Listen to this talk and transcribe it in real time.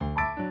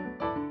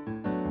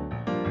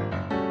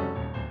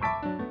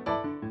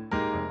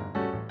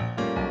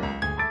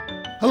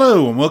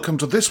Hello and welcome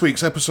to this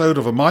week's episode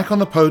of A Mic on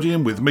the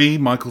Podium with me,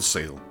 Michael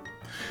Seal.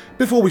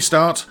 Before we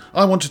start,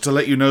 I wanted to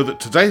let you know that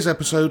today's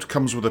episode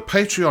comes with a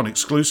Patreon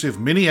exclusive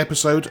mini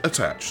episode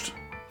attached.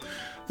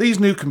 These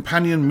new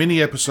companion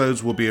mini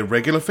episodes will be a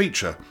regular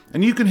feature,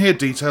 and you can hear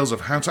details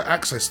of how to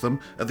access them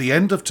at the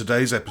end of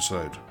today's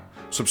episode.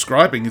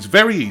 Subscribing is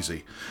very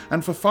easy,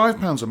 and for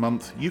 £5 a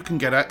month you can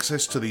get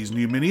access to these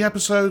new mini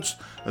episodes,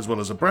 as well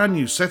as a brand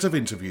new set of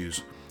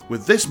interviews,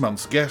 with this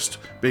month's guest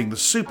being the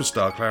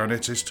superstar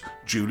clarinetist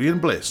Julian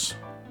Bliss.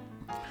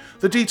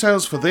 The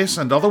details for this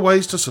and other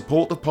ways to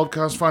support the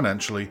podcast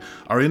financially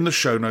are in the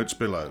show notes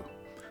below.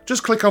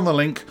 Just click on the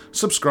link,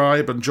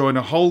 subscribe and join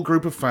a whole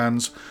group of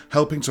fans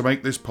helping to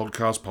make this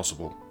podcast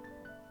possible.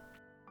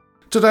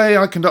 Today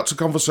I conduct a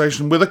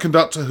conversation with a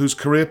conductor whose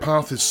career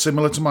path is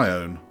similar to my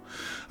own.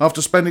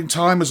 After spending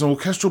time as an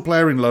orchestral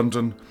player in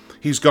London,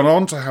 he's gone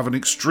on to have an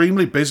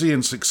extremely busy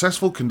and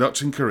successful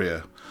conducting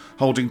career,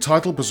 holding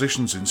title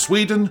positions in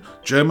Sweden,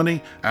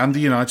 Germany and the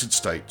United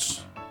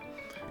States.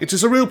 It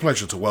is a real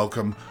pleasure to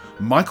welcome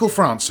Michael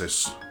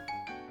Francis.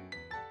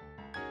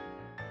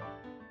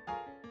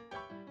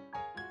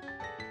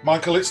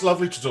 Michael, it's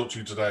lovely to talk to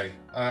you today.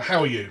 How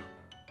are you?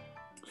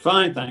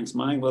 Fine, thanks,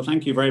 Mike. Well,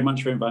 thank you very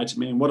much for inviting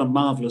me, and what a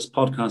marvellous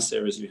podcast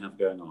series you have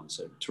going on.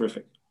 So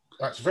terrific.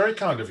 That's very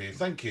kind of you.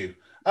 Thank you.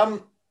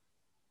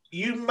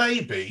 You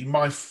may be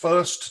my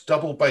first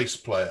double bass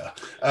player.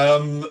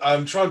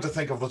 I'm trying to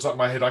think off the top of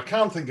my head. I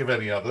can't think of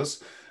any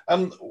others.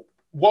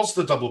 Was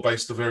the double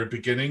bass the very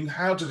beginning?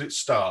 How did it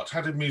start?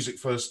 How did music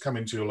first come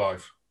into your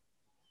life?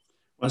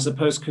 Well, I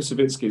suppose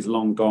Kusevitsky's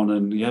long gone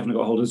and you haven't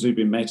got hold of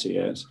Zubin Mehta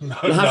yet. No.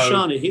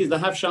 The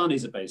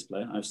Havshani's a bass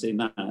player. I've seen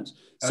that.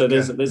 So Okay.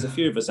 there's a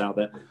few of us out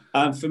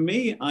there. For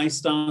me, I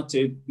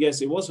started,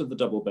 yes, it was with the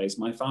double bass.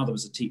 My father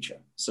was a teacher.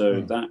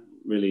 So that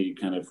really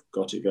kind of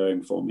got it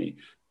going for me.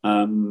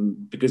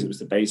 Because it was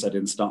the bass, I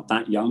didn't start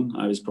that young.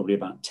 I was probably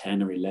about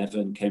 10 or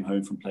 11, came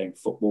home from playing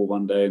football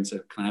one day and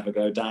said, "Can I have a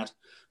go, Dad?"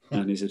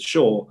 And he said,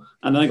 "Sure."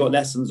 And then I got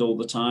lessons all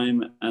the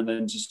time and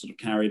then just sort of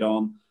carried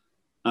on.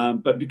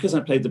 But because I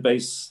played the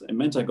bass, it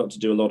meant I got to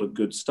do a lot of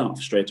good stuff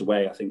straight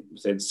away. I think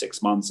within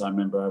 6 months, I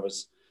remember I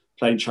was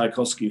playing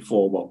Tchaikovsky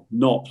 4, well,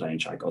 not playing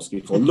Tchaikovsky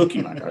 4,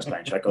 looking like I was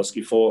playing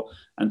Tchaikovsky 4,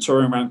 and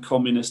touring around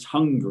communist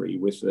Hungary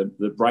with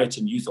the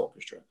Brighton Youth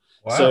Orchestra.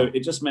 Wow. So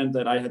it just meant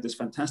that I had this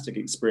fantastic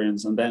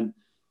experience. And then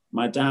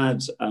my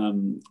dad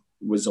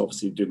was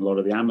obviously doing a lot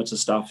of the amateur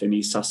stuff in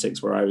East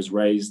Sussex where I was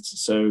raised.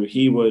 So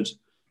he would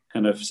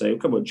kind of say,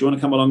 "Come on, do you want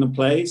to come along and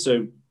play?"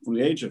 So from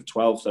the age of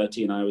 12,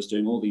 13, I was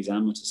doing all these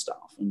amateur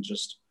stuff and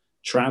just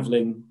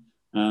traveling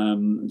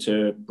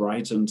to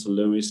Brighton, to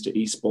Lewes, to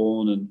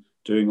Eastbourne and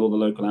doing all the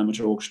local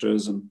amateur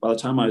orchestras. And by the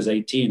time I was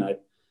 18, I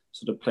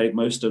sort of played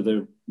most of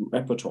the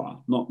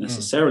repertoire, not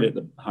necessarily at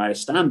the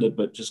highest standard,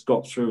 but just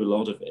got through a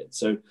lot of it.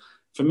 So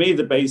for me,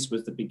 the bass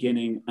was the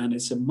beginning, and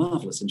it's a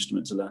marvelous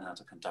instrument to learn how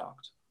to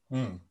conduct.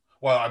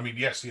 Well, I mean,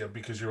 yes, yeah,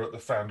 because you're at the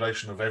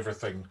foundation of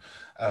everything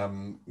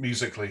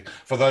musically.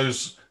 For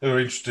those who are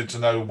interested to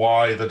know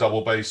why the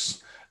double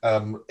bass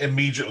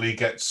immediately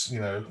gets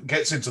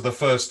into the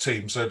first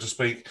team, so to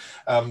speak,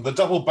 the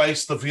double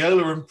bass, the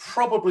viola, and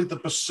probably the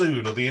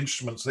bassoon are the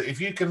instruments that if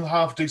you can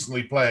half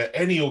decently play at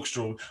any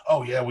orchestra,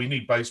 oh yeah, we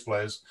need bass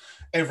players.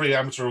 Every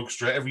amateur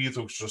orchestra, every youth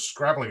orchestra is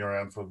scrabbling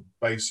around for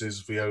basses,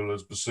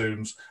 violas,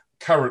 bassoons,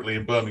 currently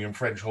in Birmingham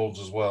French horns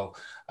as well.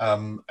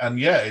 And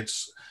yeah,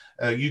 it's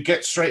you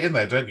get straight in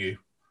there, don't you?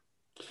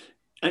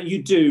 And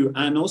you do,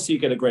 and also you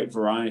get a great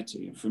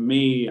variety. For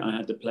me, I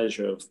had the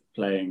pleasure of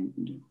playing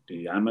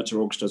the amateur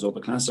orchestras or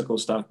the classical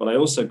stuff, but I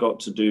also got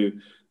to do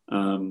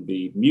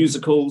the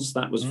musicals.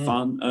 That was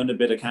fun, earn a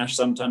bit of cash,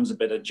 sometimes a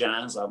bit of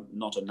jazz. I'm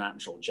not a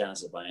natural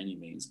jazzer by any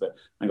means, but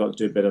I got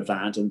to do a bit of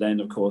that. And then,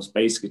 of course,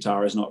 bass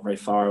guitar is not very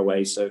far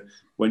away. So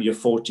when you're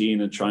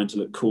 14 and trying to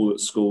look cool at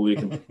school, you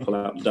can pull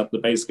out the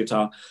bass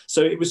guitar.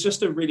 So it was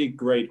just a really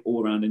great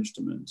all-round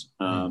instrument.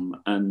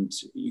 And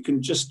you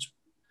can just,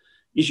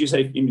 as you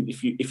say,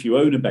 if you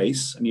own a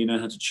bass and you know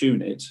how to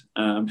tune it,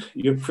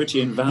 you're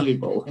pretty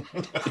invaluable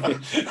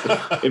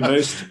in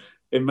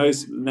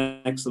most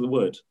necks of the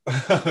wood.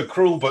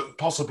 Cruel, but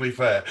possibly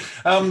fair.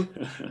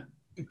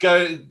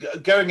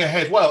 Going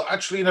ahead, well,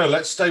 actually, no,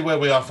 let's stay where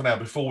we are for now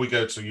before we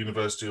go to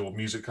university or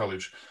music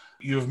college.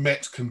 You have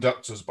met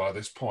conductors by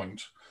this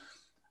point.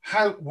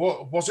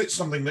 What was it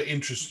something that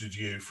interested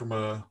you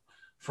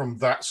from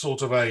that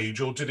sort of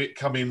age, or did it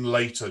come in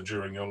later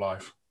during your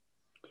life?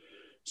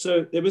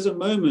 So there was a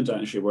moment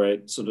actually where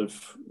it sort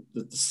of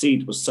the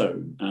seed was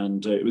sown,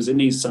 and it was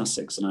in East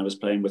Sussex, and I was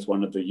playing with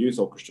one of the youth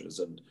orchestras,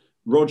 and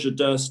Roger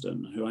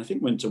Durston, who I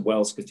think went to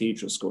Wells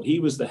Cathedral School, he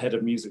was the head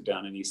of music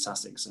down in East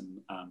Sussex,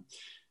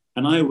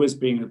 and I was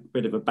being a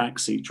bit of a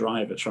backseat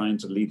driver, trying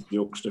to lead the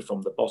orchestra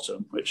from the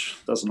bottom, which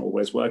doesn't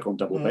always work on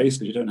double bass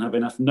because you don't have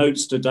enough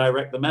notes to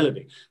direct the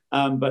melody.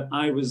 But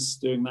I was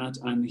doing that,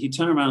 and he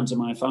turned around to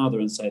my father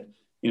and said,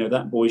 "You know,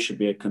 that boy should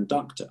be a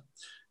conductor."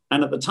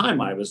 And at the time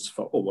I was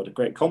thought, oh, what a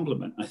great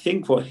compliment. I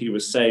think what he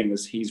was saying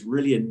is he's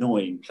really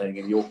annoying playing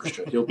in the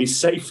orchestra. He'll be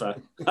safer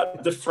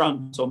at the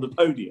front on the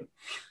podium.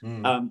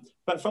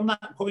 But from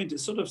that point,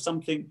 it's sort of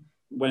something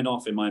went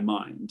off in my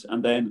mind.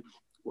 And then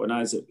when I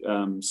was at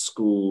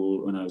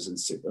school, when I was in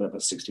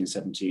about 16,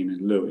 17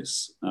 in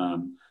Lewes,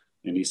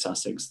 in East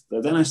Sussex,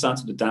 then I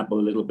started to dabble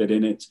a little bit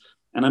in it.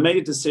 And I made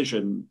a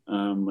decision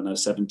when I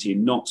was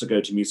 17 not to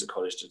go to music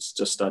college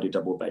to study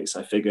double bass.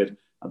 I figured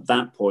at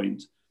that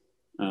point,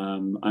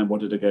 I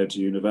wanted to go to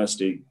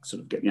university,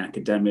 sort of get the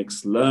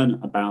academics, learn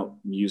about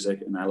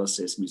music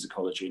analysis,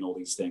 musicology, and all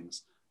these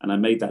things. And I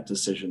made that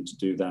decision to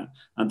do that.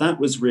 And that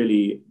was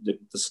really the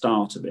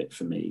start of it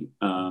for me.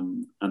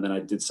 And then I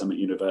did some at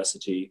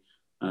university.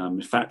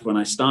 In fact, when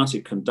I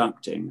started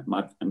conducting,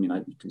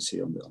 you can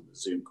see on the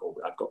Zoom call,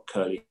 I've got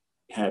curly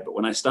hair, but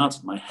when I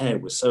started, my hair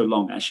was so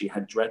long, I actually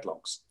had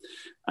dreadlocks.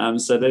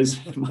 So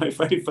my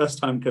very first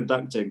time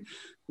conducting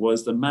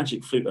was the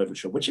Magic Flute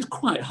Overture, which is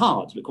quite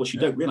hard. Of course, you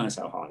don't realize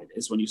how hard it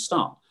is when you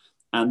start.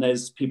 And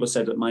people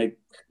said that my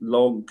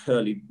long,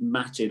 curly,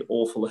 matted,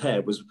 awful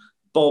hair was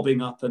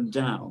bobbing up and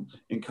down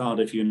in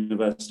Cardiff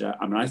University.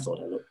 I mean, I thought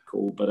I looked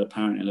cool, but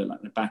apparently I looked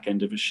like the back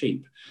end of a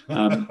sheep.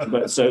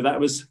 But so that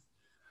was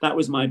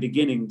my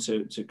beginning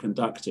to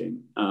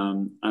conducting.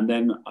 And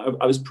then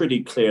I was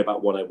pretty clear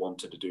about what I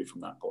wanted to do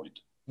from that point.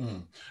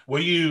 Were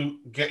you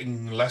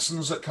getting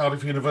lessons at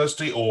Cardiff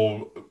University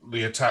or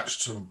the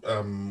attached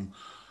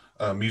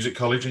music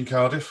college in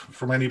Cardiff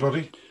from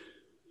anybody?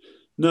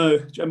 No,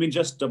 I mean,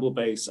 just double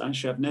bass.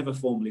 Actually, I've never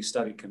formally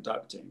studied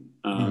conducting.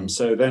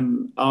 So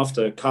then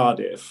after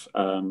Cardiff,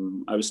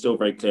 I was still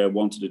very clear I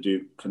wanted to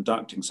do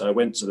conducting. So I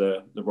went to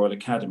the Royal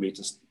Academy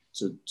to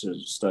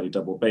study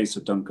double bass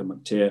with Duncan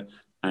McTeer,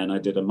 and I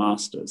did a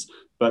master's.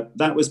 But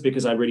that was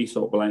because I really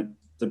thought, well,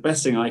 the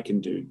best thing I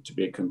can do to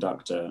be a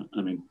conductor,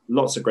 I mean,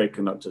 lots of great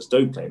conductors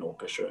don't play an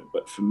orchestra,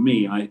 but for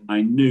me,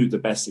 I knew the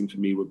best thing for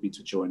me would be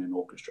to join an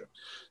orchestra.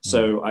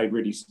 So I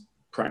really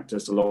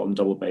practiced a lot on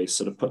double bass,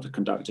 sort of put the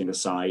conducting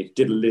aside,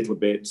 did a little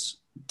bit,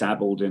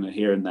 dabbled in it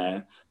here and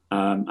there.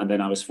 And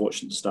then I was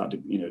fortunate to start a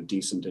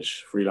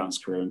decentish freelance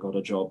career and got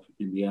a job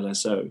in the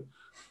LSO.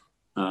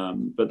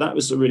 But that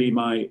was really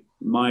my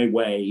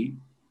way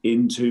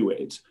into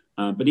it.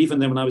 But even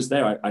then when I was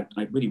there,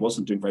 I really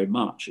wasn't doing very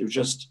much. It was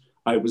just,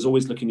 I was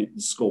always looking at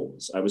the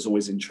scores. I was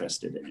always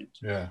interested in it.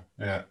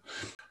 Yeah.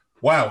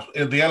 Wow.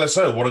 In the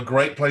LSO, what a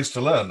great place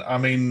to learn. I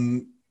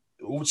mean,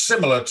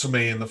 similar to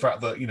me in the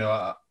fact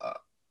that,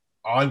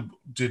 I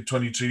did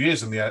 22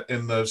 years in the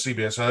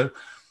CBSO,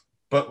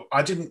 but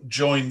I didn't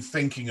join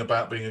thinking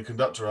about being a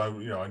conductor.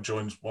 I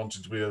joined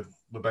wanting to be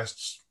the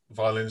best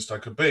violinist I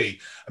could be,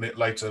 and it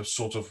later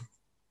sort of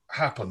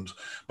happened.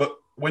 But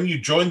when you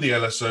joined the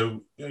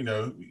LSO,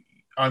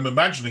 I'm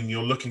imagining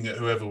you're looking at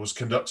whoever was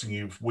conducting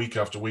you week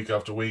after week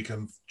after week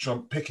and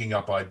picking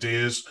up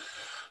ideas,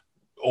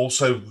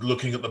 also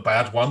looking at the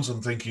bad ones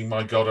and thinking,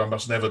 my God, I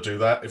must never do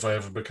that if I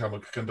ever become a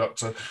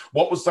conductor.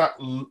 What was that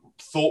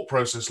thought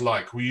process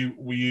like? Were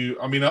you,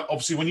 I mean,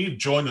 obviously when you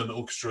join an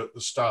orchestra at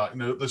the start,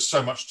 there's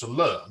so much to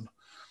learn,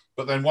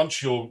 but then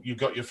once you've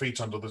got your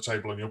feet under the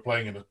table and you're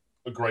playing in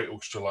a great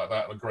orchestra like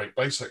that, and a great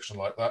bass section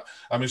like that,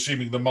 I'm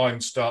assuming the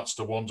mind starts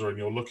to wander and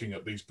you're looking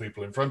at these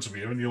people in front of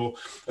you and you're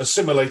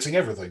assimilating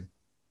everything.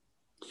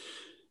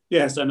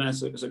 Yes, and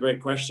it's a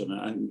great question.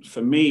 And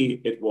for me,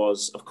 it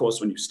was, of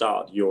course, when you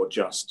start, you're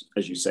just,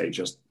 as you say,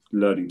 just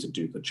learning to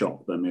do the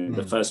job. I mean,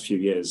 the first few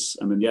years,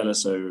 the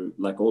LSO,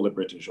 like all the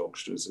British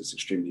orchestras, is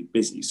extremely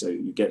busy. So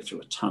you get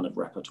through a ton of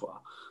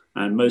repertoire,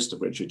 and most of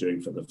which you're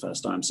doing for the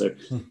first time. So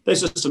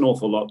there's just an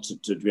awful lot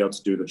to be able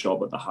to do the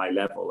job at the high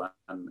level,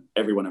 and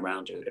everyone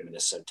around you,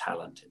 is so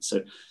talented.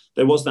 So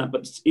there was that.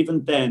 But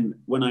even then,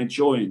 when I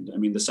joined,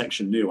 the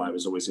section knew I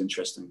was always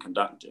interested in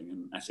conducting.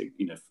 And I think,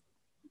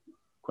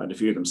 quite a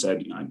few of them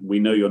said, we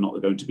know you're not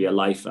going to be a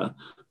lifer,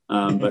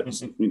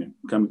 but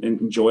come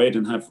enjoy it,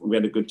 and we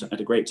had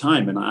a great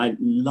time, and I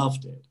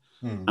loved it.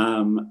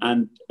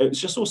 And it was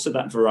just also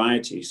that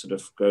variety, sort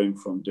of going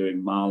from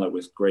doing Mahler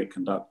with great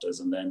conductors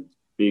and then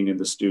being in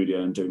the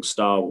studio and doing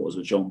Star Wars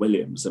with John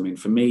Williams.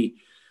 For me,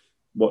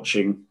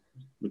 watching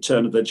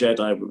Return of the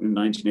Jedi in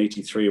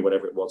 1983 or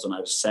whatever it was when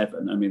I was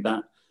 7,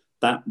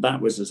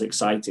 that was as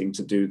exciting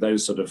to do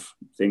those sort of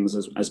things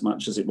as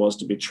much as it was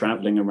to be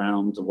traveling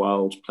around the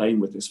world playing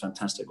with this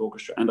fantastic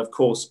orchestra, and of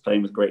course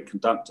playing with great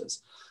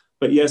conductors.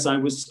 But yes, I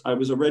was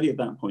already at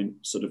that point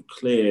sort of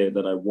clear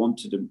that I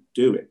wanted to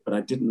do it, but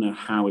I didn't know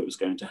how it was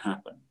going to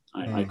happen.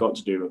 I got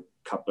to do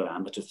a couple of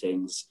amateur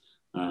things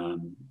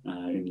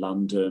in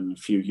London, a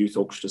few youth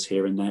orchestras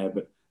here and there,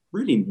 but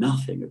really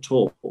nothing at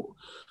all.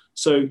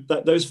 So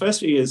those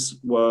first few years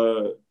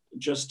were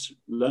just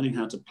learning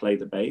how to play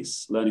the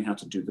bass, learning how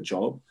to do the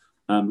job.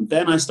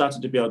 Then I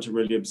started to be able to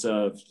really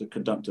observe the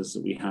conductors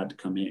that we had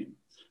come in.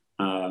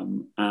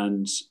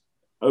 And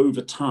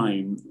over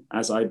time,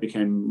 as I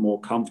became more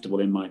comfortable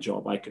in my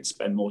job, I could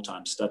spend more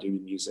time studying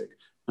the music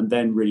and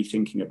then really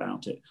thinking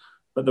about it.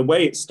 But the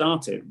way it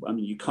started,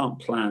 you can't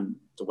plan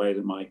the way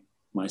that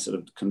my sort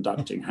of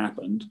conducting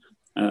happened.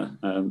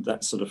 That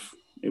sort of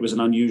it was an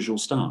unusual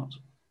start.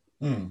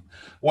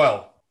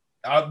 Well,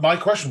 my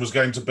question was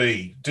going to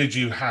be, did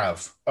you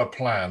have a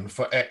plan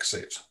for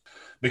exit?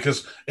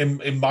 Because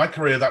in my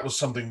career, that was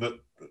something that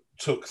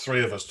took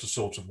three of us to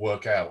sort of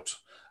work out.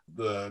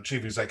 The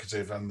chief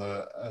executive and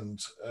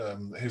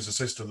his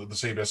assistant at the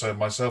CBSO and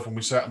myself, and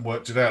we sat and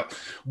worked it out.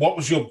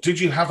 Did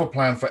you have a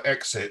plan for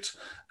exit?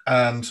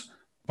 And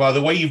by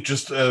the way you've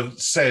just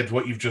said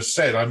what you've just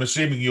said, I'm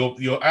assuming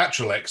your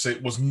actual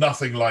exit was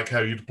nothing like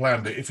how you'd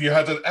planned it. If you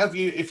had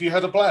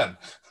a plan.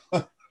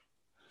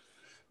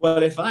 Well,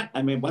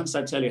 once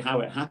I tell you how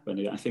it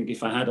happened, I think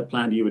if I had a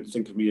plan, you would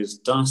think of me as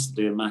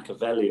dastardly and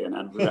Machiavellian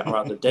and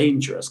rather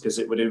dangerous, because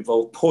it would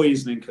involve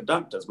poisoning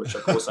conductors, which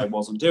of course I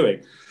wasn't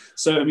doing.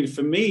 So, I mean,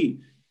 for me,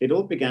 it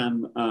all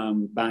began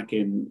back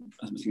in,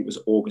 I think it was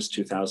August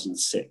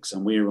 2006,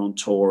 and we were on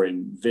tour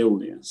in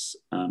Vilnius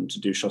to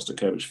do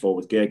Shostakovich 4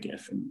 with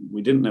Gergiev, and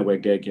we didn't know where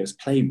Gergiev's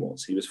plane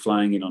was. He was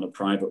flying in on a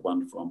private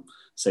one from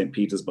St.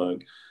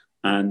 Petersburg.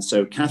 And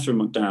so Catherine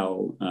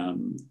McDowell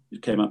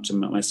came up to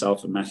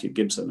myself and Matthew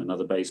Gibson,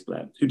 another bass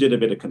player, who did a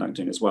bit of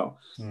conducting as well,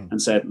 and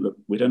said, look,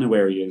 we don't know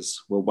where he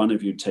is. Will one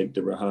of you take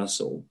the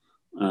rehearsal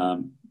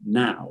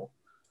now?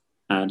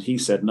 And he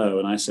said no.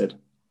 And I said,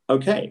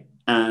 okay.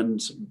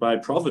 And by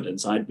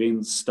providence, I'd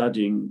been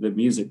studying the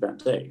music that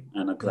day.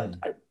 And I'm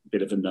a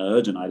bit of a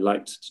nerd and I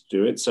liked to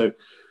do it. So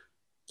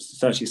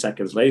 30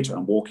 seconds later,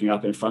 I'm walking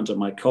up in front of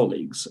my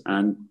colleagues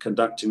and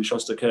conducting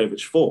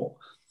Shostakovich 4.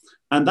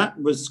 And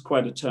that was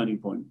quite a turning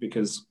point,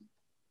 because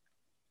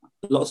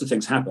lots of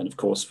things happened. Of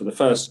course, for the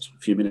first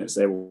few minutes,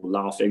 they were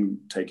laughing,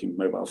 taking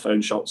mobile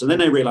phone shots. And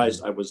then I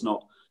realized I was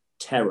not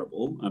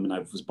terrible. I mean, I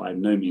was by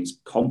no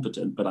means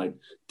competent, but I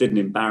didn't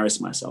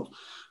embarrass myself.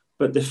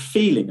 But the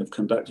feeling of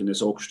conducting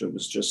this orchestra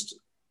was just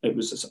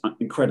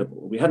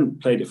incredible. We hadn't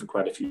played it for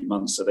quite a few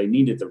months, so they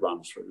needed the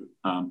run through.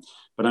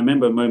 But I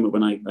remember a moment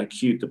when I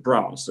cued the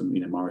brass, and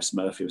Maurice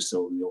Murphy was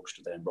still in the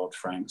orchestra then, Rod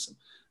Franks,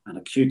 and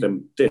I cued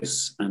them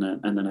this, and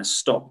then I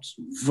stopped.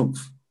 Vroom,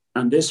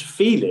 and this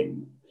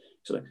feeling,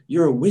 so like,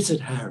 you're a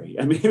wizard, Harry.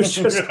 I mean, it was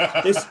just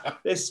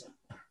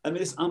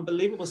this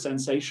unbelievable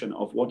sensation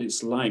of what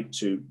it's like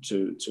to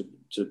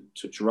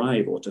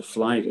drive or to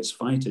fly this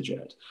fighter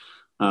jet.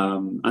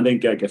 And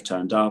then Gergiev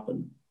turned up,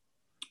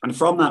 and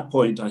from that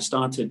point, I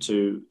started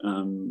to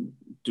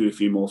do a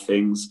few more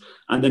things.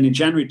 And then in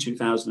January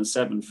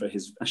 2007, for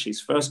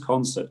his first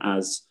concert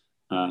as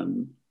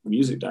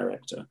music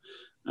director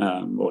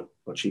or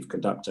chief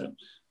conductor,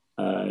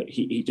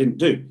 he didn't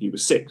do. He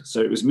was sick. So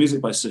it was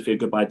music by Sofia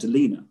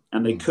Gubaidulina,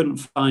 and they couldn't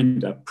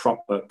find a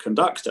proper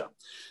conductor.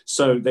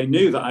 So they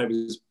knew that I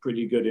was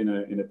pretty good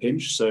in a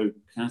pinch. So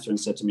Catherine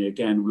said to me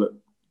again, look,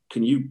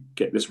 can you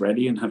get this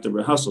ready and have the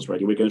rehearsals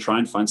ready? We're going to try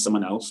and find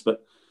someone else,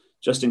 but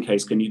just in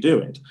case, can you do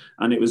it?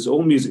 And it was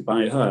all music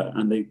by her,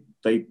 and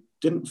they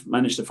didn't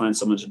manage to find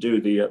someone to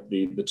do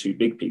the two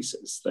big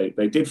pieces.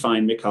 They did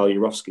find Mikhail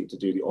Yurovsky to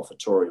do the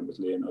offertorium with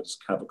Leonidas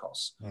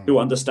Kavakos, who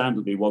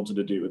understandably wanted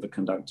to do it with the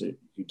conductor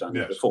who'd done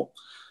it before.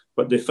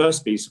 But the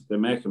first piece, the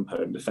American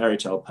poem, the fairy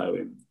tale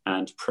poem,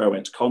 and Pro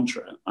et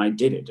Contra, I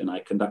did it, and I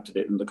conducted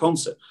it in the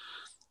concert.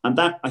 And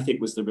that, I think,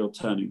 was the real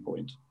turning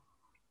point.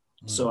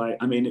 So,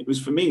 I mean, it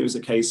was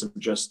a case of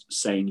just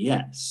saying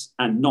yes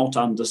and not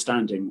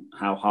understanding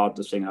how hard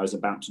the thing I was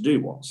about to do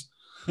was.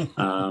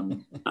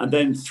 And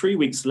then 3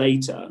 weeks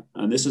later,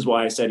 and this is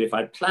why I said if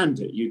I'd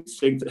planned it, you'd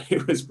think that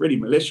it was pretty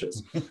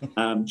malicious.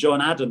 John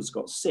Adams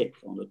got sick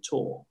on a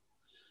tour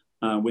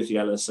with the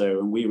LSO,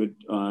 and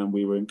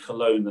we were in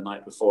Cologne the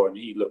night before, and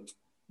he looked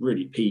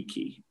really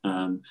peaky.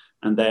 And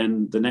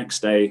then the next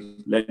day,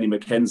 Lenny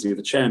Mackenzie,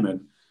 the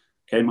chairman,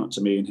 came up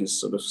to me in his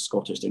sort of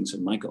Scottish thing and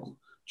said, Michael,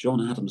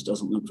 John Adams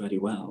doesn't look very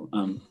well.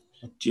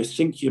 Do you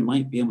think you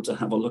might be able to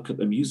have a look at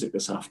the music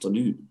this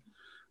afternoon?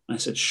 I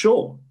said,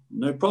 sure,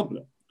 no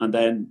problem. And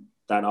then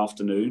that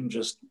afternoon,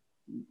 just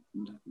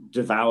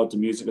devoured the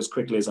music as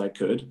quickly as I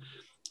could.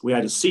 We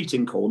had a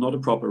seating call, not a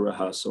proper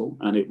rehearsal,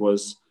 and it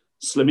was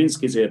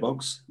Slaminsky's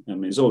Earbox. I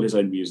mean, it's all his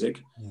own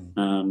music.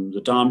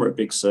 The Dharma at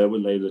Big Sur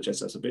with Leila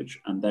Jesesovich.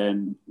 And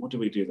then, what do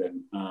we do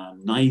then?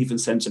 Naive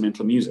and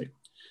Sentimental Music.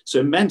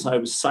 So it meant I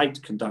was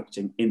sight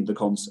conducting in the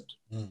concert.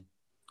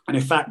 And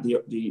in fact,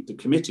 the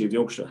committee of the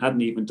orchestra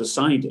hadn't even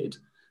decided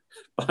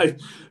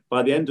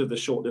by the end of the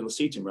short little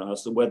seating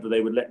rehearsal whether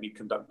they would let me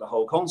conduct the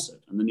whole concert.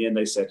 And in the end,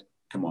 they said,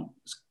 come on,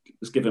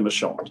 let's give him a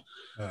shot.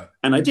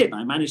 And I did.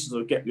 I managed to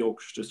sort of get the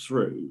orchestra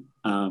through.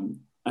 And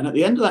at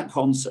the end of that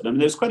concert, I mean,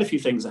 there's quite a few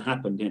things that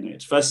happened in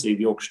it. Firstly,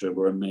 the orchestra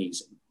were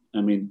amazing.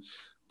 I mean,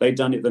 they'd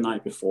done it the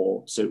night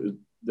before, so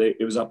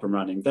it was up and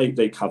running.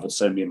 They covered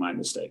so many of my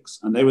mistakes.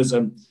 And there was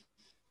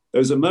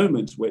a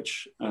moment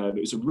which it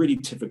was a really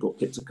difficult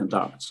bit to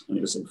conduct, and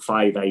it was in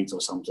 5/8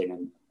 or something,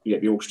 and you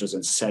get the orchestras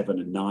in 7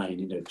 and 9.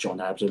 You know, John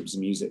Adams'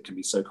 music can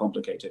be so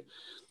complicated,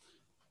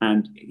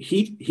 and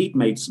he'd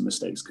made some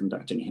mistakes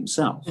conducting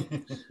himself.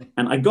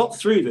 And I got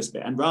through this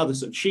bit, and rather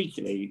sort of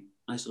cheekily,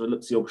 I sort of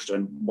looked at the orchestra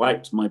and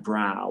wiped my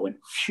brow and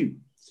phew.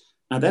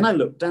 And then I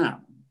looked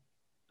down,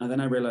 and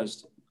then I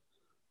realized,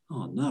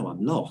 oh no,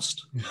 I'm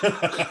lost.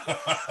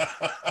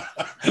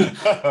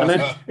 And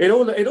then it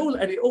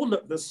all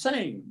looked the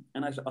same.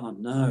 And I thought, oh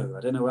no,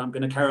 I don't know. I'm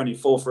going to carry on in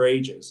 4 for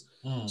ages.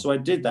 So I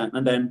did that,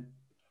 and then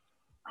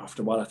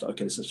after a while, I thought,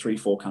 okay, this is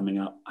 3-4 coming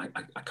up. I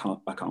can't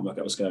work out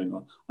what's going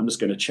on. I'm just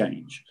going to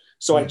change.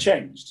 So I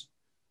changed,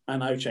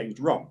 and I changed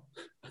wrong.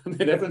 And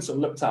then everyone sort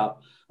of looked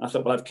up. I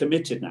thought, well, I've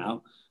committed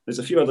now. There's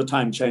a few other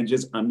time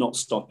changes. I'm not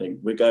stopping.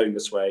 We're going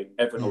this way.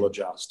 Everyone will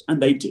adjust.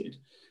 And they did.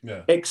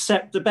 Yeah.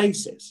 Except the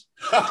basses.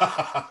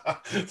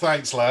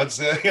 Thanks, lads.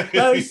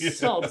 Those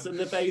sods in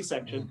the bass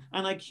section.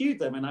 And I cued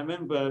them. And I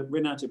remember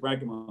Renato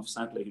Ibragimov,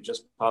 sadly, who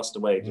just passed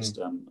away just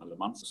a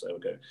month or so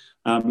ago,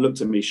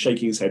 looked at me,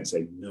 shaking his head,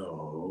 saying,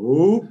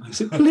 no. I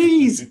said,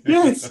 please,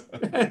 yes.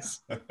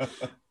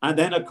 And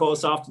then, of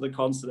course, after the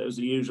concert, there was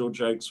the usual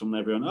jokes from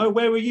everyone. Oh,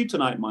 where were you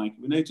tonight, Mike?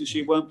 We noticed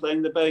you weren't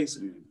playing the bass.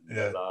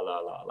 Yeah. La, la,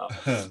 la, la.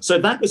 So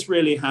that was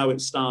really how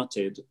it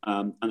started.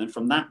 And then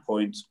from that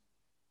point,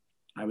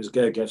 I was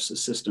Gergiev's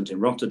assistant in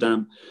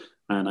Rotterdam,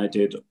 and I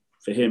did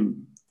for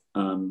him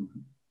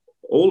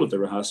all of the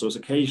rehearsals,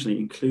 occasionally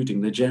including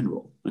the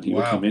general, and he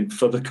would come in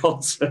for the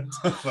concert.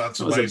 That's that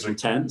amazing. Was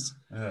intense.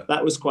 Yeah.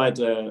 That was quite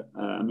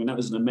that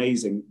was an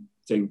amazing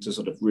thing to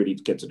sort of really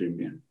get to do.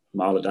 You know,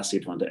 Mahler das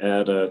Lied van der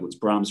Erde,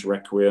 Brahms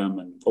Requiem,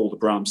 and all the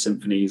Brahms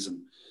symphonies, and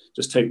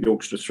just take the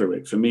orchestra through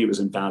it. For me, it was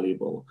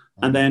invaluable.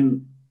 And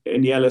then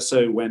in the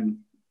LSO,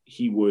 when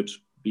he would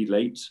be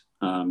late,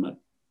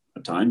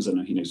 at times,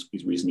 and he's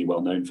reasonably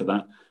well known for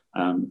that.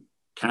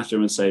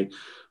 Catherine would say,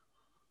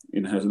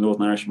 in her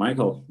Northern Irish,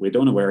 Michael, we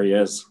don't know where he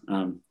is.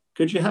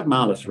 Could you have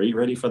Mahler 3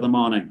 ready for the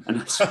morning?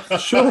 And I said,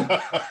 sure,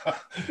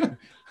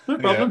 no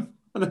problem.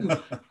 Yeah.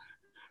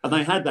 And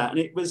I had that, and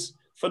it was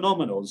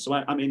phenomenal. So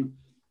I mean,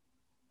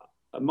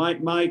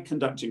 my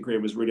conducting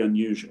career was really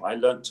unusual. I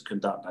learned to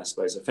conduct, I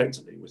suppose,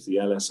 effectively with the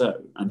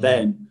LSO, and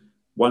then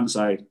once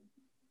I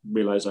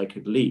realized I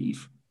could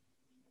leave,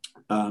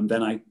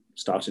 then I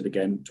started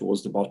again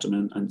towards the bottom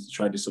and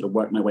tried to sort of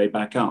work my way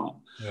back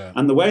up. Yeah.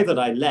 And the way that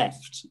I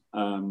left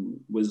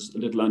was a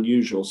little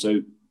unusual.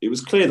 So it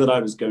was clear that I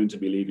was going to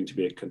be leaving to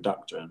be a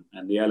conductor,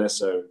 and the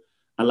LSO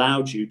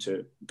allowed you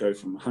to go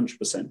from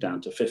 100%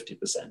 down to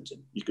 50%,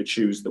 and you could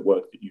choose the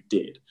work that you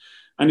did.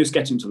 And it was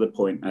getting to the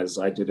point as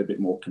I did a bit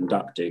more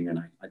conducting, and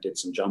I did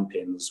some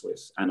jump-ins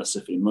with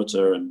Anna-Sophie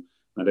Mutter, and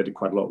I did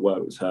quite a lot of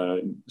work with her.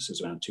 This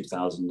is around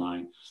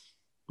 2009.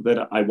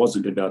 That I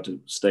wasn't going to be able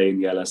to stay in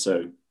the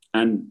LSO.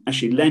 And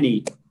actually,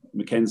 Lenny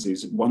Mackenzie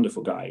is a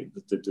wonderful guy,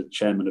 the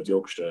chairman of the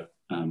orchestra,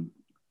 who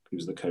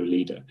was the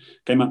co-leader,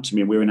 came up to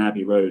me, and we were in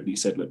Abbey Road, and he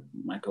said, look,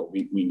 Michael,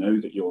 we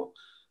know that you're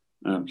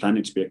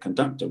planning to be a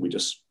conductor. We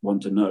just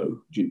want to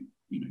know, you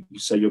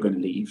say you're going to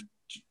leave.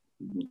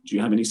 Do you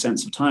have any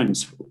sense of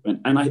times?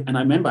 And I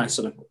remember I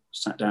sort of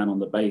sat down on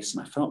the bass,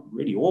 and I felt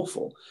really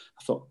awful.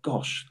 I thought,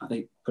 gosh, are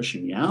they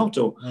pushing me out,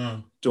 or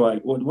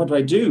what do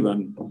I do?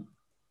 And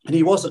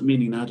he wasn't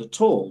meaning that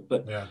at all,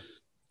 but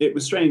it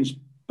was strange.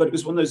 But it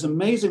was one of those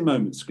amazing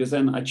moments, because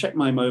then I checked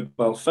my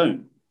mobile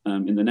phone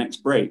in the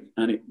next break,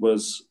 and it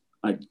was,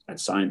 I'd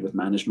signed with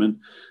management,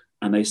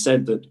 and they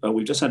said that,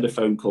 we've just had a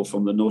phone call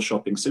from the North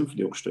Shopping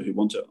Symphony Orchestra who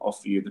want to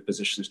offer you the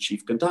position as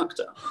chief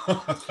conductor.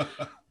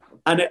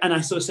 and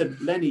I sort of said,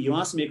 Lenny, you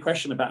asked me a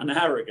question about an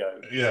hour ago.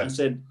 Yeah. I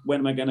said, when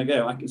am I going to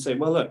go? I can say,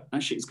 well, look,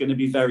 actually, it's going to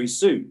be very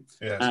soon.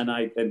 Yes. And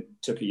I then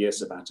took a year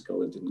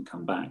sabbatical and didn't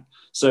come back.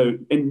 So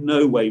in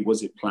no way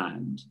was it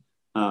planned,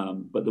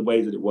 but the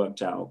way that it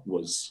worked out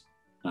was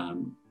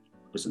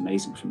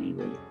amazing for me,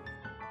 really.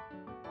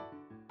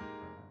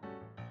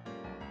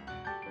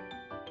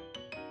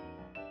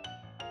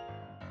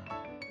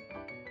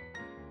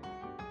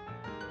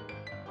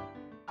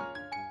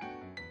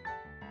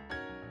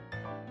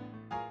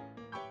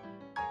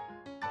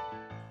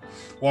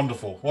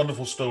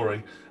 Wonderful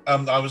story.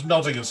 I was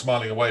nodding and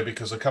smiling away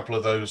because a couple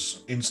of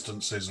those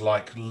instances,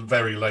 like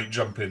very late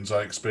jump-ins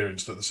I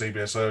experienced at the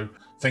CBSO,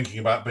 thinking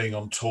about being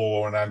on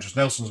tour and Andreas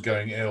Nelson's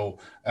going ill,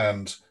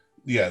 and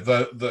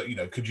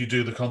could you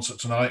do the concert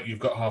tonight? You've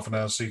got half an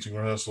hour's seating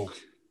rehearsal.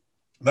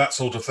 That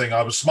sort of thing.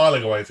 I was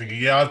smiling away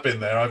thinking, yeah, I've been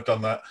there, I've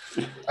done that.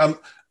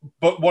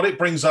 But what it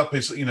brings up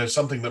is,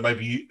 something that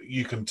maybe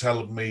you can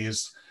tell me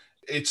is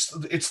it's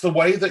the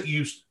way that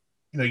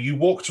you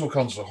walk to a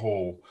concert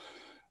hall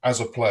as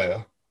a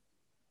player,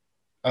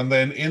 and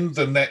then in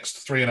the next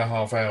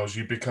 3.5 hours,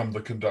 you become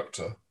the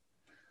conductor.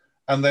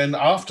 And then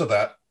after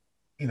that,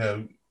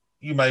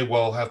 you may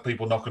well have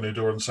people knock on your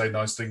door and say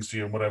nice things to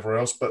you and whatever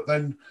else, but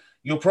then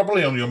you're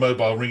probably on your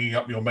mobile ringing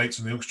up your mates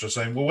in the orchestra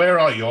saying, well, where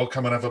are you? I'll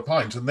come and have a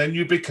pint. And then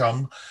you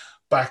become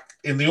back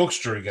in the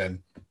orchestra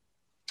again.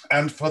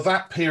 And for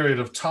that period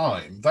of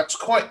time,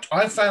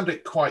 I found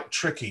it quite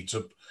tricky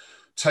to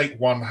take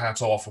one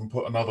hat off and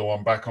put another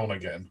one back on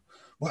again.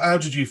 Well, how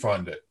did you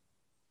find it?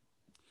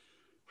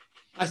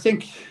 I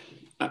think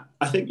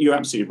you're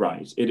absolutely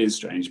right. It is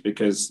strange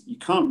because you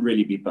can't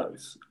really be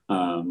both.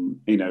 And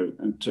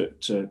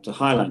to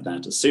highlight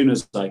that, as soon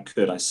as I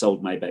could, I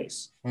sold my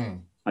bass.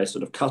 I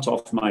sort of cut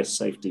off my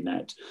safety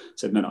net,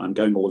 said, no, I'm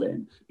going all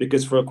in.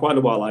 Because for quite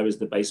a while, I was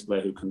the bass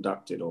player who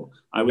conducted, or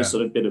I was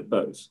sort of a bit of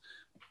both.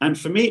 And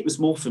for me, it was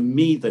more for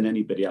me than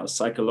anybody else.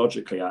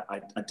 Psychologically,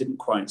 I didn't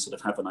quite sort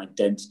of have an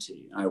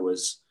identity.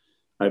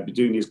 I'd be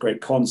doing these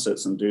great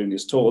concerts and doing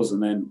these tours,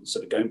 and then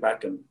sort of going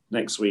back and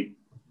next week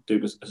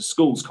do a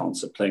school's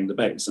concert playing the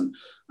bass. And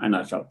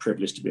I felt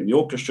privileged to be in the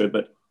orchestra,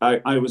 but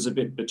I was a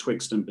bit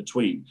betwixt and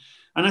between.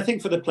 And I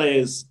think for the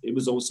players, it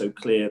was also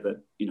clear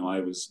that,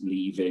 I was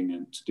leaving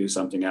and to do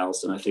something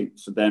else. And I think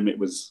for them, it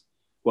was,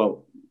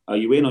 well, are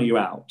you in or are you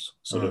out?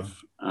 Sort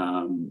of.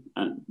 And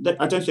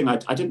I don't think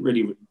I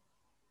didn't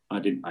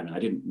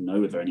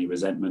know of any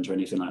resentment or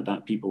anything like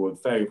that. People were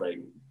very,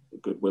 very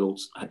goodwill.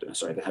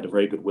 They had a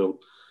very good will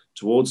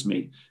towards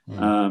me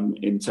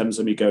in terms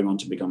of me going on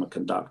to become a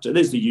conductor.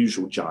 There's the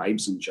usual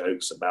jibes and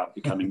jokes about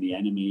becoming the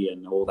enemy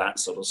and all that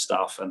sort of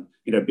stuff, and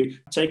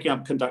taking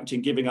up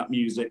conducting, giving up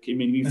music. I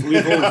mean,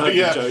 we've all heard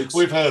the jokes.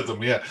 We've heard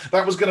them. Yeah,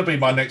 that was going to be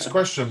my next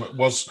question.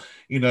 Was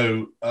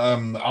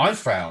I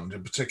found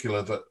in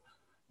particular that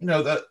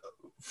that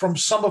from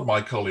some of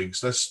my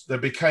colleagues, there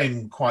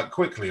became quite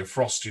quickly a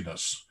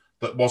frostiness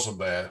that wasn't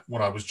there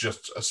when I was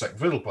just a second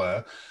fiddle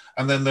player.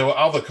 And then there were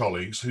other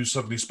colleagues who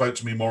suddenly spoke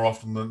to me more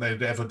often than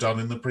they'd ever done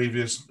in the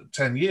previous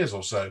 10 years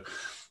or so.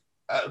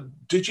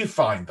 Did you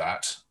find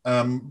that?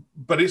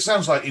 But it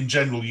sounds like in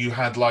general you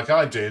had, like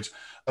I did,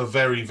 a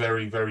very,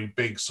 very, very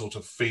big sort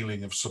of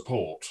feeling of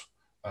support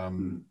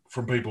from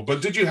people.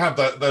 But did you have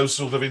those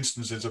sort of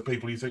instances of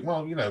people you think,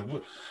 well,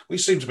 we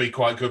seem to be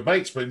quite good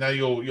mates, but now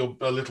you're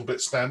a little bit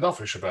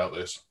standoffish about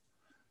this?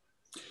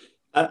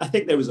 I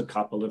think there was a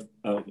couple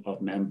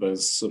of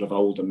members, sort of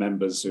older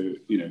members who,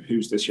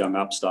 who's this young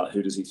upstart?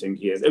 Who does he think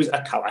he is? There was I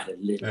had a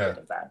little bit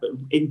of that, but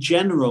in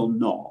general,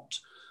 not.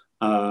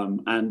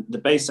 And the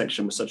bass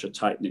section was such a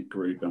tight-knit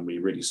group, and we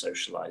really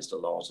socialized a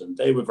lot, and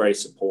they were very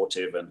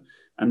supportive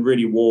and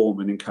really warm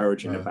and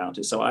encouraging about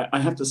it. So I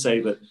have to say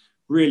that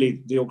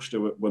really the orchestra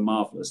were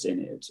marvelous in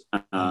it.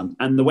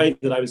 And the way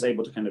that I was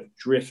able to kind of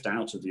drift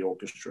out of the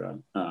orchestra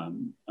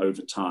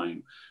over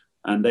time.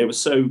 And they were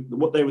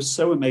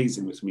so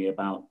amazing with me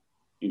about,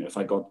 if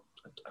I got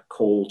a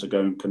call to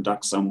go and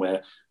conduct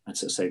somewhere, I'd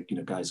say,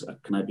 guys,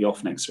 can I be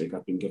off next week?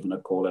 I've been given a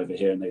call over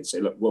here. And they'd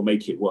say, look, we'll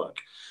make it work.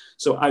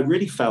 So I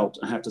really felt,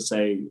 I have to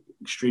say,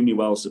 extremely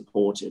well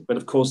supported. But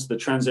of course, the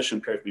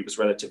transition period for me was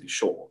relatively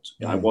short.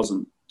 I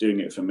wasn't doing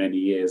it for many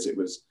years. It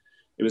was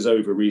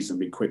over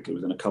reasonably quickly,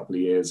 within a couple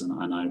of years,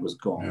 and I was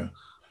gone.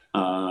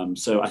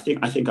 So I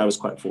think I was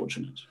quite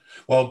fortunate.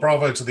 Well,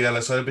 bravo to the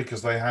LSO,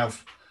 because they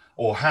have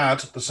or had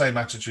the same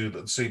attitude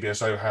that the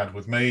CBSO had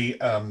with me.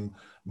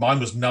 Mine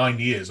was 9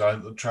 years. I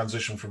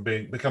transitioned from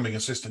becoming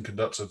assistant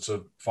conductor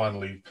to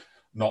finally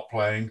not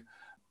playing.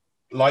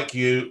 Like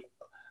you,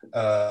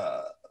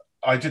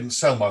 I didn't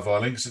sell my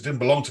violin because it didn't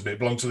belong to me. It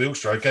belonged to the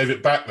orchestra. I gave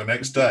it back the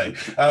next day.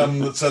 So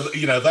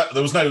that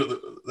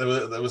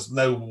there was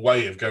no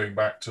way of going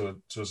back to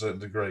a certain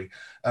degree.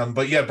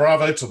 But yeah,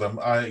 bravo to them.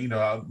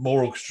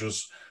 More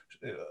orchestras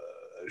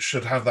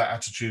should have that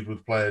attitude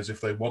with players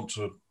if they want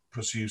to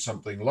pursue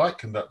something like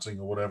conducting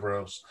or whatever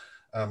else,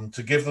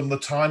 to give them the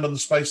time and the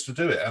space to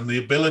do it, and the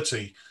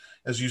ability,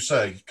 as you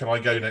say, can I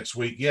go next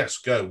week? Yes,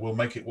 go. We'll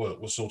make it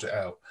work. We'll sort it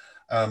out.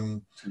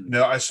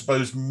 I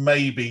suppose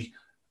maybe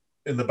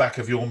in the back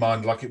of your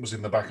mind, like it was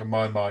in the back of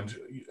my mind,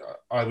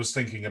 I was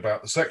thinking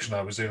about the section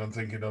I was in and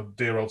thinking, oh,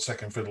 dear old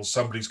second fiddle,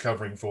 somebody's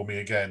covering for me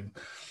again.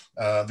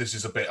 This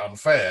is a bit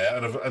unfair.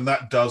 And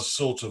that does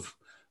sort of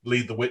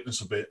lead the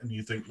witness a bit. And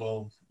you think,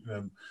 well,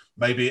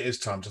 maybe it is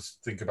time to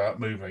think about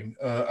moving.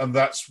 And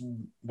that's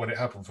when it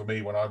happened for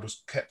me, when I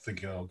kept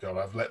thinking, oh God,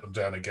 I've let them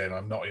down again.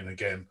 I'm not in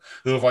again.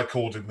 Who have I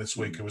called in this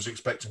week who was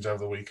expecting to have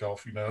the week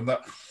off, and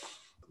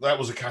that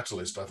was a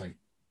catalyst, I think.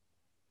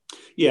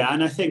 Yeah,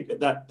 and I think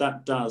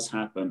that does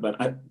happen.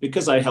 But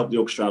because I helped the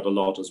orchestra out a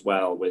lot as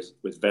well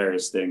with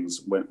various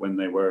things when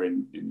they were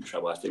in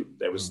trouble, I think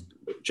there was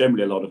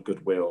generally a lot of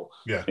goodwill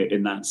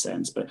in that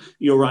sense. But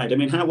you're right. I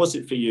mean, how was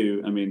it for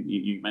you? I mean,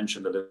 you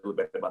mentioned a little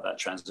bit about that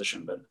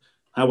transition, but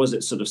how was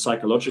it sort of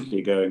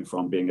psychologically going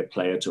from being a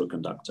player to a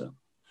conductor?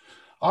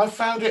 I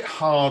found it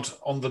hard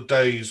on the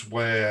days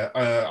where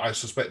I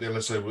suspect the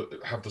LSO would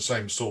have the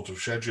same sort of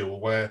schedule,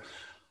 where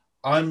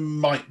I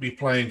might be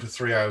playing for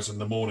 3 hours in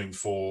the morning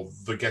for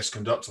the guest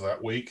conductor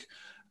that week,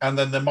 and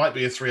then there might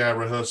be a 3-hour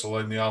rehearsal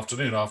in the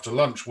afternoon after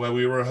lunch where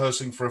we were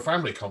rehearsing for a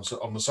family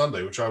concert on the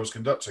Sunday, which I was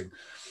conducting.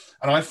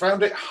 And I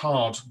found it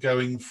hard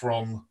going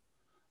from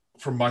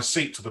my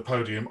seat to the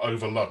podium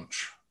over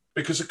lunch,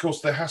 because, of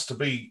course, there has to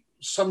be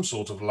some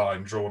sort of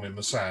line drawn in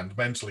the sand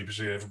mentally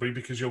between everybody,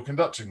 because you're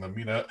conducting them,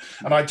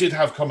 And I did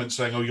have comments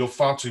saying, oh, you're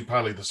far too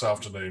pally this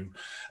afternoon.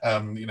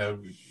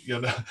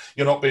 You're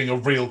not being a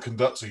real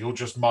conductor. You're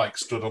just Mike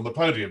stood on the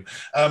podium.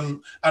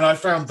 And I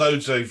found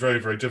those days very,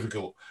 very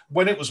difficult.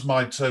 When it was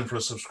my turn for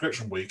a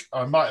subscription week,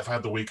 I might have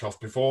had the week off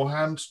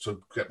beforehand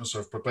to get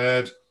myself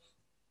prepared.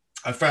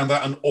 I found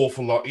that an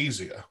awful lot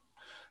easier.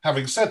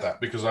 Having said that,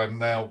 because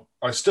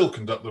I still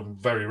conduct them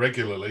very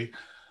regularly,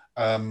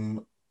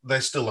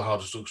 they're still the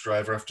hardest orchestra I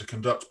ever have to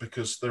conduct,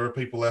 because there are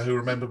people there who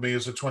remember me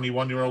as a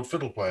 21-year-old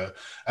fiddle player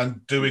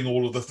and doing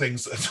all of the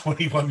things that a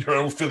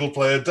 21-year-old fiddle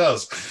player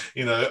does,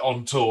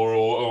 on tour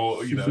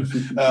or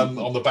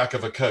on the back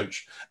of a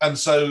coach. And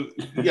so,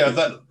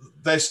 that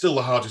they're still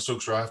the hardest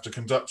orchestra I have to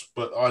conduct,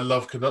 but I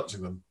love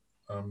conducting them.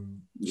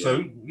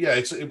 So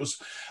it was,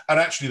 and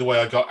actually the way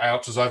I got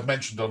out, as I've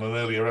mentioned on an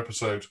earlier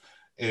episode,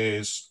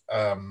 is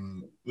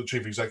the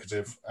chief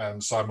executive,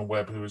 and Simon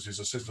Webb, who was his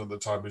assistant at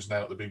the time, who's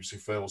now at the BBC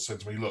Phil, said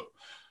to me, look,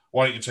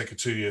 why don't you take a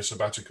 2-year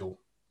sabbatical?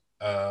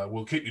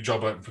 We'll keep your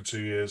job open for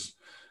 2 years.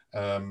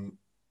 And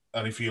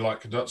if you like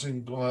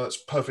conducting, well, that's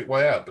a perfect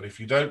way out. But if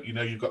you don't,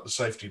 you've got the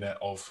safety net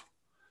of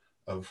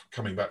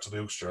coming back to the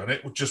orchestra, and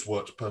it just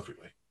worked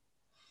perfectly.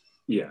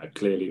 Yeah,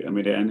 clearly. I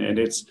mean,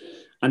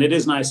 and it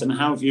is nice. And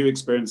how have you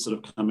experienced sort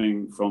of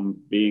coming from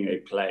being a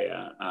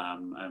player?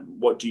 And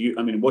what do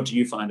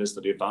you find as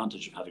the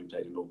advantage of having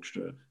played in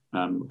orchestra?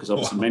 Because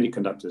obviously many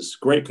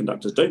great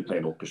conductors, don't play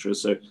in orchestra,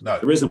 so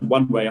there isn't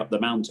one way up the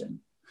mountain.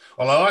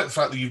 Well, I like the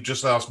fact that you've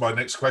just asked my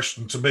next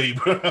question to me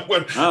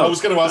when I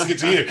was going to ask it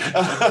to you.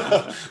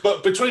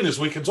 But between us,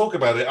 we can talk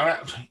about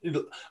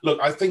it. Look,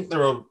 I think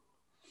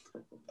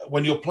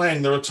when you're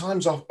playing, there are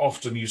times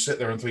often you sit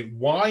there and think,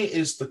 why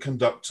is the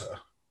conductor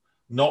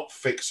not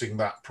fixing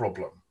that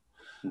problem?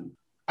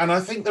 And I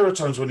think there are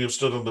times when you're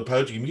stood on the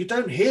podium, you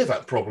don't hear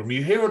that problem.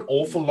 You hear an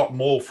awful lot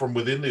more from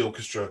within the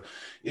orchestra.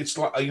 It's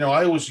like,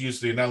 I always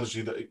use the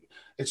analogy that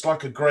it's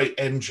like a great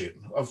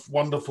engine, a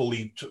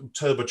wonderfully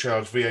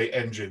turbocharged V8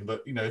 engine.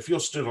 But, if you're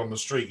stood on the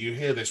street, you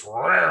hear this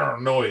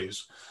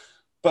noise.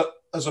 But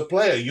as a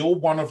player, you're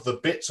one of the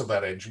bits of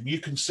that engine. You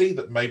can see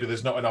that maybe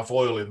there's not enough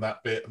oil in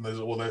that bit, and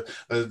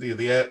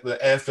the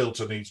air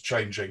filter needs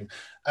changing.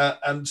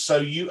 And so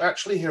you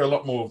actually hear a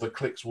lot more of the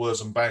clicks, whirs,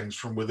 and bangs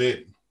from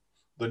within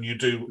than you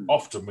do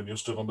often when you're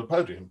stood on the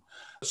podium.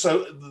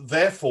 So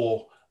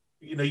therefore,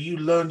 you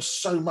learn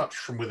so much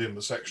from within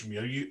the section.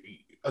 You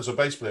as a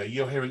bass player,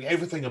 you're hearing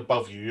everything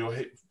above you. You're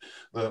hitting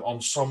the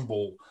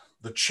ensemble,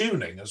 the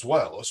tuning as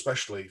well,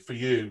 especially for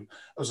you.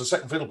 As a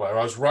second fiddle player,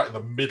 I was right in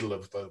the middle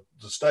of the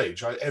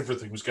stage.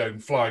 Everything was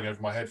flying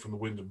over my head from the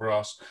wind and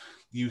brass.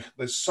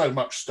 There's so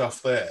much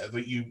stuff there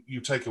that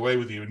you take away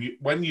with you. And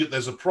when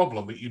there's a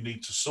problem that you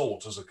need to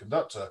sort as a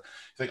conductor,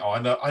 you think, I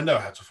know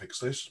how to fix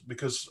this,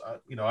 because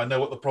I know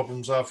what the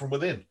problems are from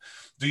within.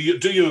 Do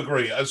you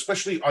agree?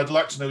 Especially, I'd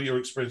like to know your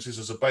experiences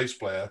as a bass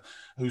player,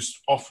 who's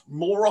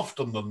more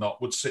often than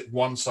not would sit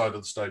one side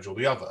of the stage or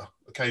the other.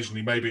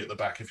 Occasionally, maybe at the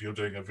back if you're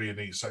doing a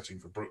Viennese setting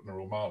for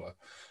Bruckner or Mahler.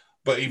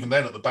 But even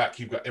then, at the back,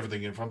 you've got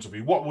everything in front of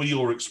you. What were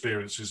your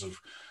experiences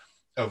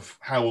of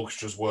how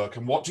orchestras work,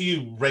 and what do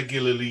you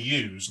regularly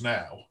use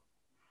now?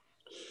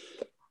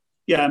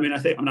 Yeah,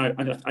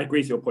 I agree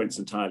with your points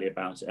entirely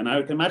about it. And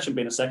I can imagine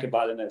being a second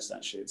violinist,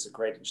 actually, it's a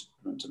great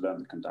instrument to learn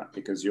to conduct,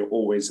 because you're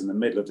always in the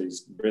middle of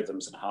these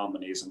rhythms and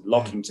harmonies and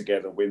locking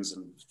together winds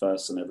and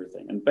firsts and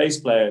everything. And bass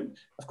player,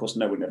 of course,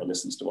 no one ever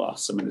listens to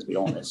us. Let's be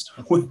honest.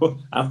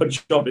 Our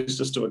job is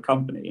just to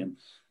accompany and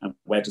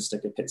where to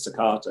stick a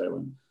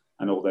pizzicato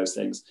and all those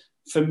things.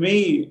 For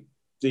me,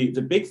 the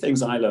big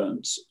things I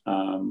learned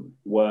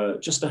were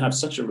just to have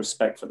such a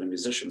respect for the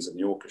musicians in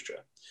the orchestra.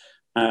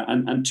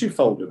 And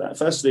twofold with that.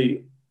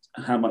 Firstly,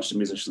 how much the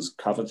musicians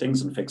cover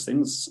things and fix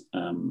things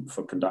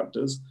for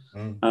conductors.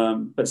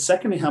 But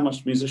secondly, how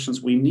much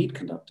musicians we need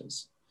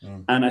conductors.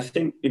 And I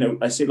think,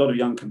 I see a lot of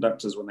young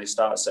conductors when they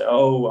start say,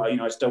 I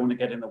just don't want to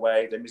get in the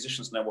way. The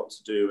musicians know what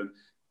to do. And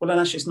well, then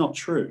actually it's not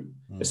true.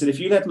 I said, if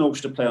you let an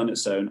orchestra play on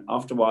its own,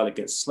 after a while it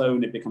gets slow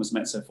and it becomes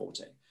mezzo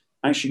forte.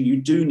 Actually, you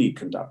do need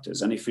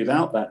conductors. And if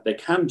without that, they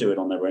can do it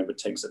on their own, but it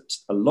takes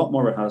a lot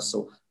more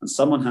rehearsal, and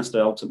someone has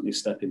to ultimately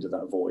step into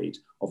that void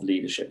of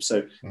leadership.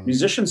 So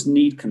musicians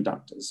need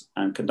conductors,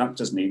 and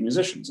conductors need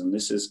musicians. And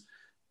this is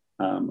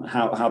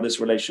how this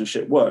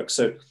relationship works.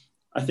 So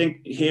I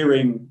think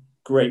hearing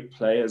great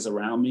players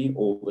around me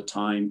all the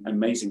time,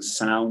 amazing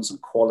sounds and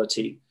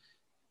quality.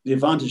 The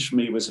advantage for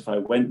me was if I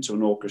went to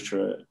an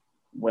orchestra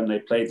when they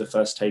played the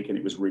first take and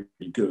it was really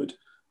good,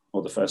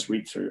 or the first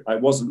read through, I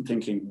wasn't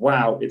thinking,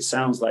 wow, it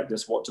sounds like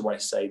this, what do I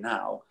say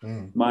now?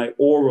 My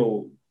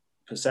oral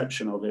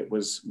perception of it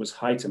was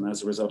heightened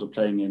as a result of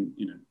playing in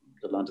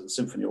the London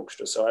Symphony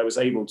Orchestra. So I was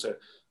able to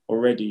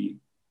already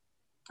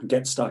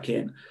get stuck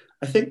in.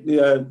 I think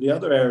the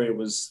other area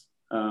was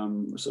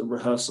sort of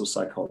rehearsal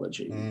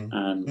psychology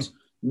and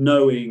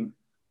knowing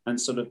and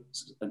sort of,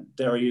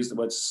 dare I use the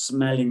word,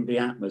 smelling the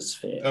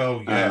atmosphere.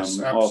 Oh, yes,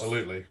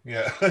 absolutely.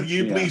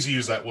 Please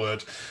use that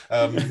word.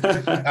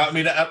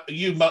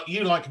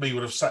 You like me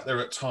would have sat there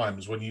at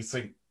times when you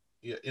think,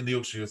 in the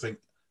orchestra, you think,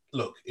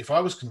 look, if I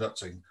was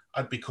conducting,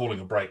 I'd be calling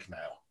a break now.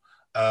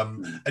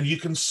 And you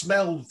can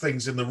smell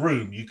things in the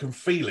room. You can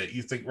feel it.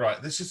 You think, right,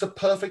 this is the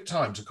perfect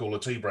time to call a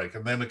tea break.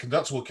 And then the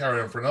conductor will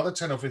carry on for another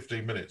 10 or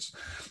 15 minutes.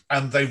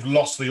 And they've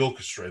lost the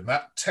orchestra. In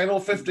that 10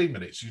 or 15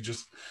 minutes, you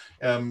just...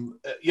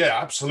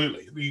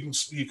 absolutely.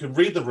 You can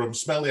read the room,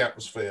 smell the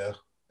atmosphere.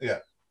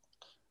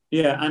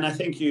 Yeah, and I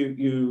think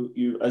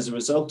you as a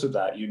result of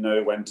that,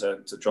 when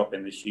to drop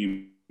in the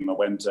humor or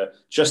when to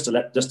just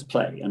to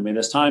play. I mean,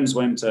 there's times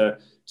when to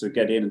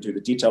get in and do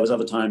the detail. There's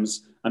other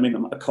times, I mean,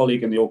 a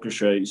colleague in the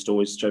orchestra used to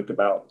always joke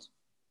about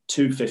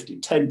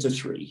 2:50, 10 to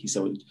 3. He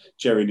said,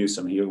 Jerry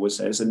Newsom, he always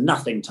says, it's a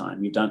nothing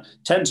time. You've done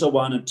 10 till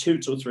 1 and 2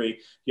 till 3.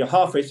 You're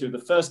halfway through the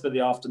first bit of the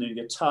afternoon.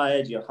 You're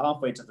tired. You're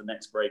halfway to the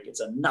next break. It's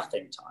a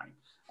nothing time.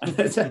 And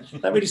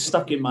that really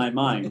stuck in my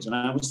mind. And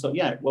I always thought,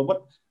 yeah,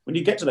 well, when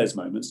you get to those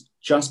moments,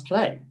 just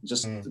play.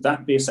 Just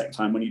that be a set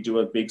time when you do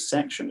a big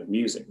section of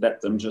music.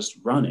 Let them just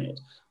run it.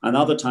 And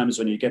other times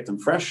when you get them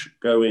fresh,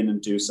 go in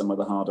and do some of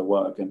the harder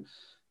work. And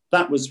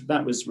that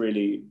was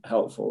really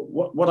helpful.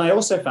 What I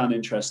also found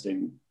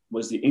interesting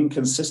was the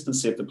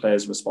inconsistency of the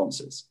players'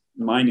 responses,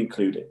 mine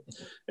included,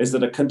 is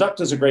that a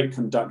conductor's a great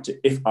conductor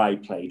if I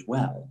played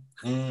well.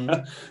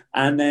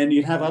 And then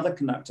you'd have other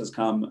conductors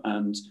come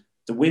and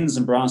the winds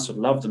and brass would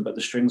love them, but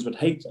the strings would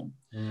hate them.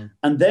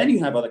 And then you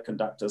have other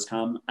conductors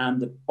come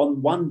and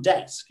on one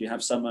desk, you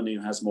have someone who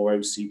has more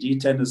OCD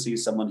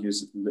tendencies, someone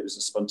who's a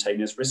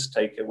spontaneous risk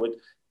taker would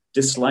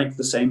dislike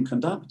the same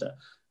conductor.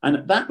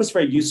 And that was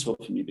very useful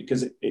for me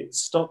because it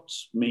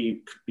stopped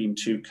me being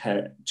too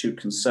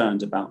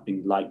concerned about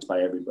being liked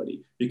by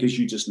everybody, because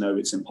you just know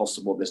it's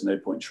impossible. There's no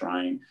point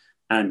trying.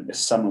 And if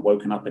someone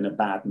woken up in a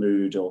bad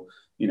mood, or,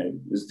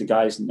 the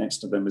guys next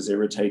to them is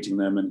irritating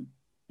them. And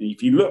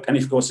if you look, and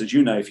of course, as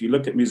you know, if you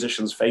look at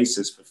musicians'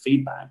 faces for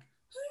feedback,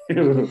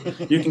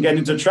 you can get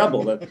into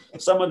trouble.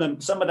 Some of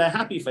their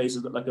happy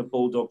faces look like a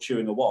bulldog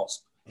chewing a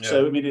wasp. Yeah.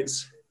 So, I mean, it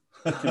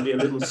can be a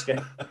little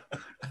scary.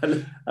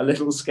 A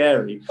little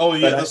scary. Oh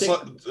yeah,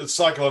 the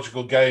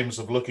psychological games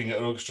of looking at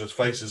an orchestra's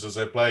faces as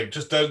they're playing.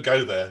 Just don't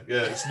go there.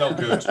 Yeah, it's not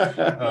good.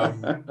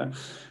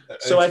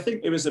 So I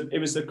think it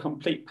was a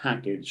complete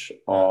package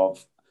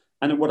of,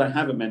 and what I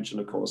haven't mentioned,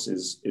 of course,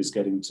 is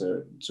getting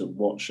to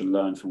watch and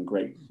learn from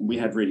great. We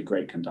had really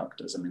great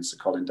conductors. I mean, Sir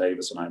Colin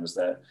Davis when I was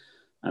there,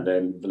 and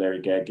then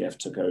Valery Gergiev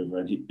took over,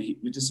 and we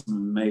did some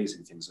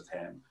amazing things with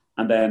him.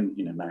 And then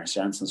Marius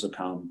Janssens would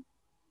come.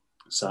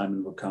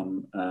 Simon would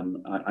come.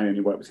 I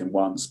only worked with him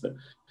once, but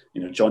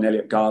John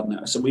Elliott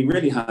Gardner. So we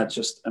really had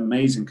just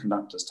amazing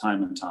conductors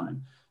time and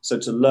time. So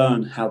to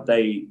learn how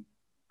they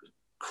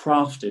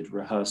crafted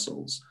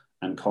rehearsals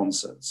and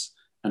concerts,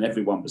 and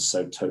everyone was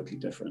so totally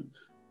different.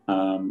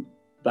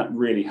 That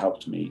really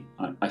helped me,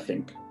 I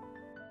think.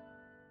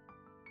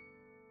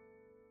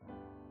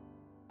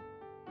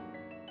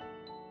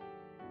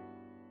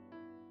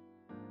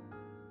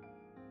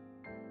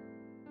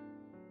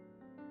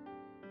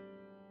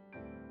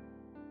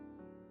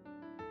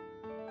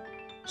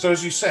 So,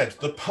 as you said,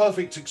 the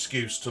perfect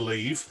excuse to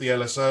leave the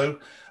LSO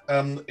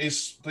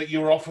is that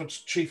you were offered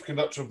chief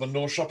conductor of the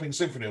Norrköping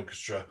Symphony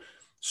Orchestra,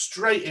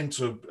 straight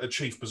into a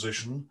chief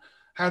position.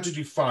 How did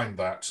you find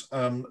that?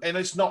 And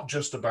it's not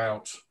just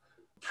about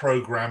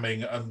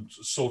programming and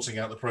sorting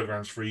out the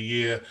programs for a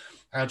year.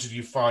 How did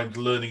you find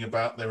learning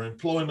about their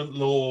employment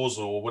laws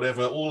or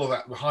whatever, all of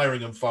that,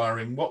 hiring and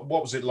firing? What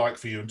was it like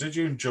for you? And did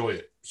you enjoy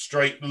it?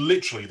 Straight,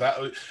 literally, that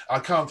I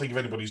can't think of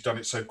anybody who's done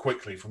it so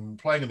quickly, from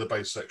playing in the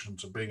bass section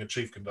to being a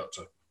chief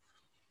conductor.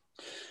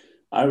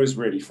 I was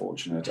really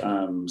fortunate.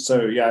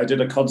 So yeah, I did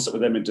a concert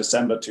with them in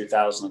December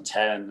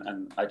 2010,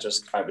 and I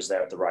was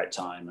there at the right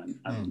time,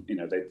 and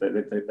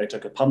they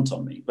took a punt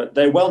on me. But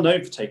they're well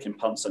known for taking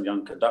punts on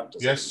young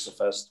conductors. Yes, this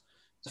was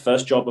the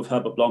first job of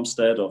Herbert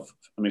Blomstead,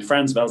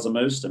 Franz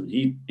Welser-Most, and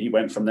he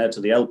went from there to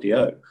the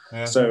LPO.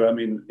 Yeah. So I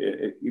mean,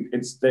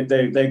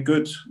 they're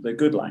good. They're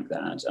good like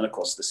that, and of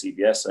course the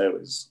CBSO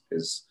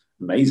is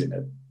amazing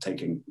at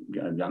taking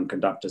young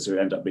conductors who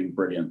end up being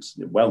brilliant.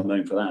 They're well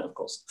known for that, of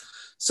course.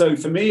 So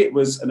for me, it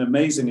was an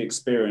amazing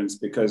experience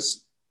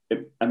because,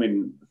 of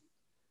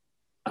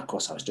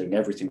course, I was doing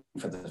everything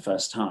for the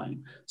first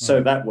time.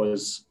 So that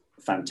was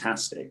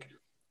fantastic.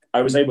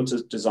 I was able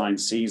to design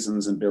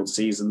seasons and build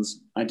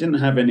seasons. I didn't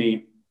have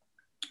any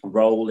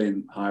role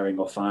in hiring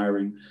or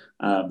firing.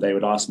 They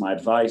would ask my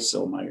advice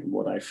or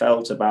what I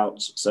felt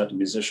about certain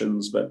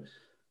musicians, but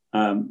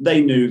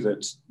they knew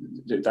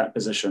that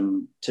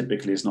position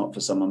typically is not for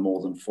someone more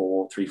than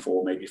 3,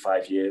 4, maybe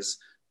 5 years.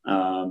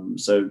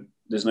 So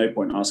there's no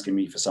point asking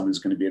me for someone who's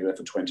going to be there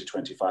for 20,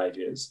 25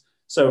 years.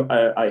 So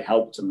I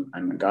helped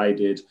and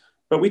guided,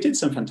 but we did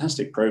some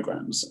fantastic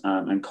programs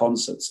and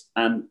concerts,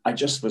 and I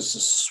just was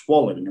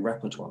swallowed in the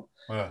repertoire.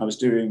 Yeah. I was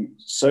doing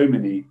so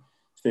many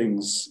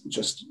things,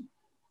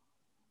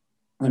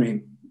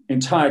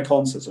 entire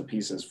concerts of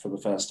pieces for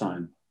the first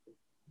time.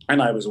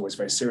 And I was always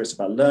very serious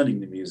about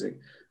learning the music.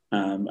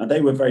 And they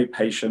were very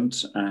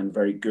patient and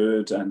very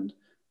good. And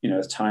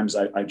at times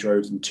I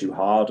drove them too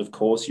hard. Of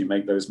course, you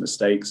make those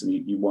mistakes and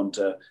you want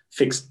to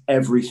fix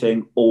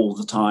everything all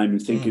the time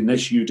and think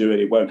unless you do it,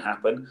 it won't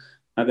happen.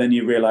 And then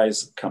you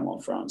realize, come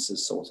on,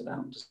 Francis, sort it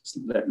out. Just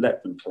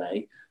let them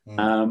play.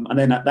 And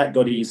then that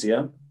got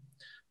easier.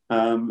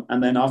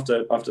 And then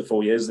after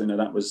 4 years,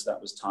 that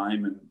was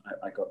time. And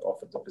I got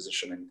offered the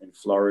position in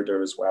Florida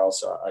as well.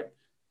 So I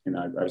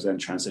was then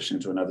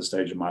transitioning to another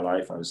stage of my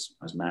life. I was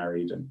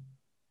married and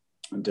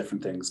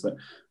different things. But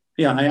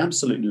yeah, I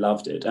absolutely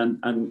loved it.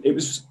 And it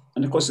was,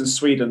 and of course in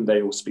Sweden,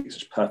 they all speak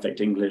such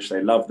perfect English.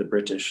 They love the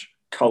British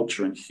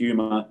culture and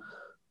humor.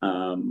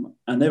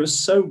 And they were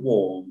so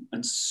warm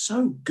and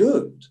so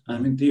good. I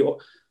mean,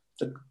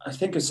 I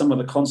think of some of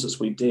the concerts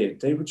we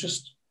did, they were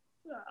just,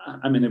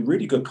 I mean, a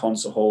really good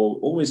concert hall,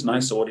 always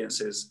nice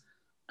audiences,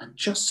 and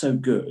just so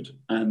good.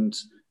 And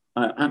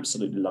I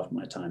absolutely loved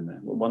my time there.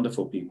 We're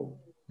wonderful people.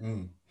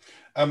 Mm.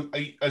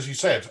 As you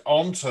said,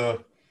 on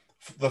to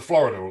the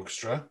Florida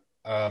Orchestra,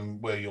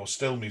 where you're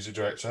still music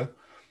director,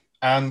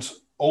 and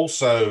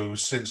also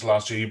since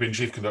last year you've been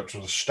chief conductor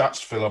of the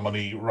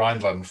Staatsphilharmonie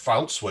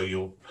Rhineland-Pfalz, where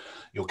you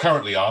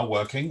currently are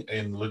working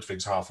in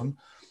Ludwigshafen.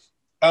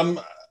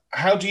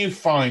 How do you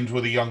find,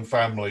 with a young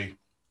family,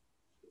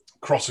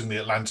 crossing the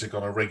Atlantic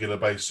on a regular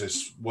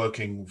basis,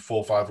 working 4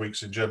 or 5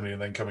 weeks in Germany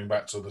and then coming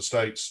back to the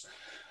States?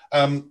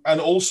 And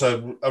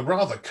also a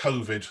rather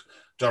COVID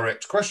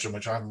direct question,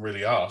 which I haven't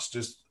really asked,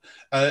 is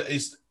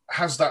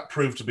has that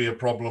proved to be a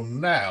problem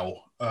now,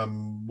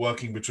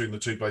 working between the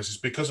two places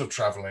because of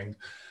traveling?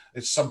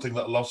 It's something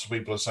that lots of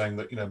people are saying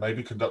that,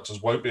 maybe conductors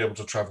won't be able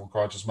to travel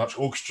quite as much.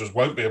 Orchestras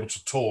won't be able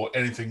to tour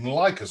anything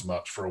like as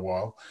much for a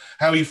while.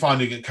 How are you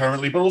finding it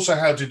currently? But also,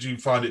 how did you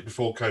find it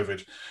before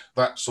COVID,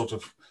 that sort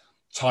of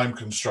time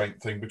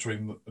constraint thing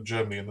between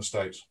Germany and the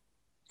States?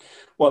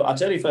 Well, I'll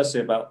tell you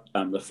firstly about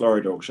the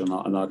Florida Orchestra,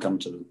 and I'll come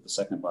to the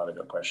second part of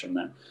your question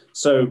there.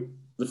 So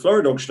the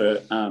Florida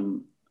Orchestra,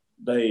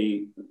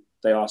 they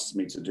asked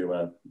me to do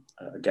a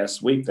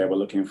guest week. They were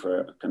looking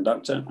for a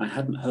conductor. I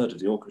hadn't heard of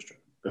the orchestra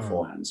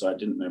beforehand, so I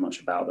didn't know much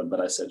about them, but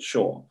I said,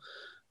 sure.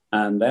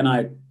 And then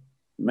I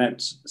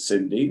met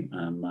Cindy,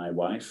 my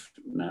wife.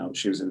 Now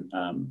she was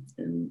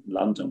in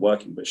London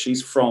working, but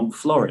she's from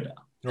Florida.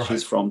 Right.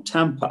 She's from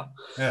Tampa.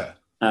 Yeah.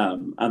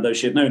 And though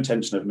she had no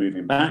intention of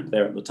moving back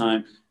there at the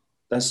time,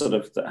 that's sort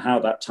of how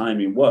that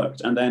timing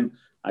worked. And then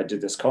I did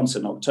this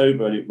concert in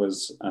October, and it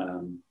was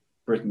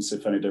Britten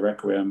Sinfonia de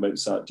Requiem,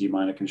 Mozart D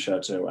minor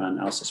concerto, and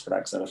Alsace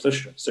Sprague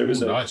Zarathustra. So it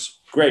was nice.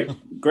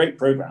 great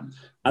program.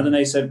 And then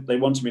they said they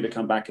wanted me to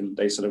come back, and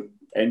they sort of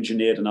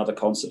engineered another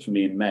concert for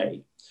me in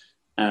May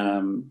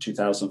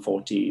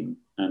 2014.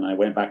 And I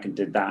went back and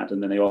did that,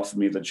 and then they offered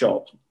me the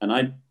job.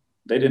 And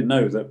they didn't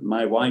know that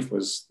my wife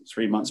was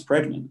 3 months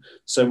pregnant.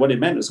 So what it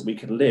meant was that we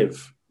could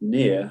live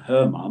near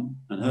her mum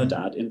and her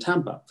dad in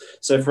Tampa.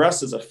 So for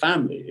us as a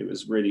family, it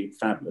was really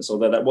fabulous.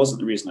 Although that wasn't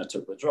the reason I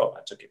took the job.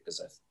 I took it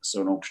because I saw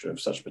an orchestra of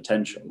such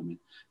potential. I mean,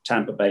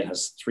 Tampa Bay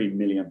has 3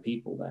 million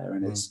people there,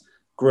 and it's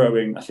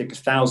growing. I think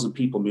 1,000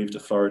 people move to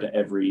Florida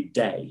every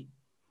day.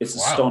 It's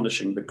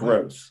astonishing, the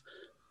growth.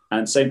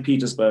 And St.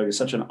 Petersburg is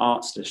such an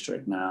arts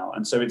district now.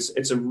 And so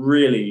it's a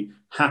really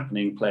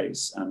happening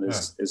place, and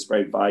it's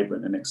very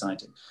vibrant and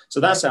exciting. So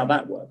that's how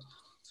that worked.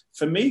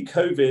 For me,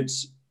 COVID,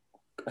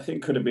 I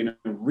think, could have been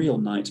a real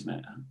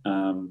nightmare.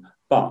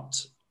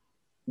 But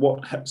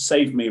what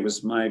saved me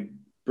was my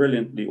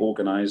brilliantly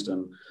organized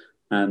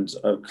and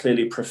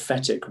clearly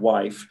prophetic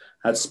wife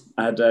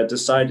had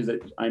decided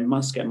that I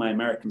must get my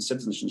American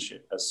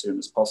citizenship as soon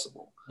as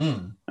possible.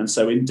 And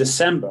so in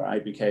December, I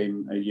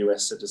became a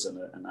US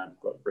citizen, and I've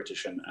got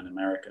British and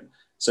American.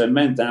 So it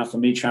meant now for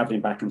me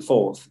traveling back and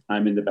forth,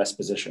 I'm in the best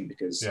position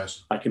because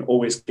I can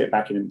always get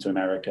back into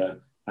America.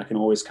 I can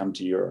always come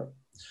to Europe.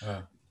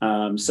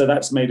 So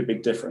that's made a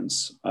big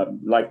difference.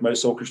 Like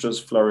most orchestras,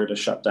 Florida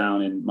shut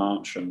down in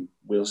March, and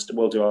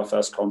we'll do our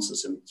first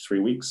concerts in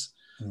 3 weeks.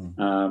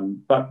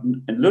 But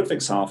in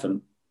Ludwigshafen,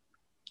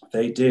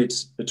 they did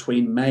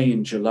between May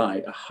and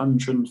July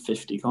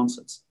 150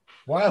 concerts.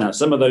 Wow! Now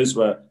some of those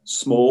were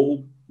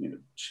small,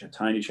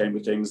 tiny chamber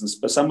things,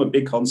 but some were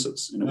big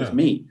concerts. With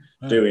me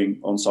doing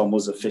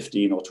ensembles of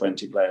 15 or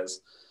 20 players,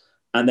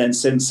 and then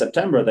since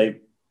September they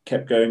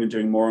kept going and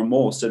doing more and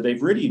more. So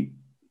they've really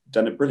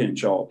done a brilliant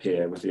job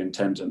here with the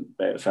intendant,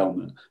 Beata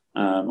Feldman,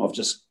 of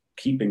just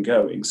keeping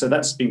going. So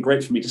that's been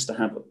great for me just to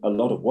have a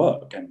lot of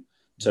work, and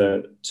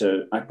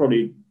I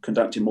probably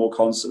conducted more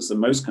concerts than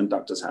most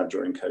conductors have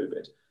during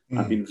COVID.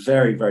 I've been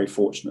very, very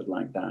fortunate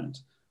like that.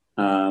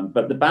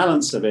 But the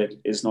balance of it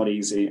is not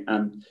easy.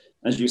 And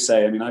as you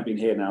say, I mean, I've been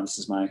here now, this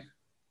is my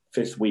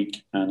 5th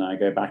week, and I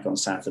go back on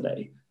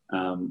Saturday,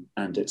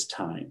 and it's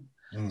time.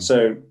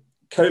 So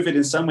COVID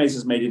in some ways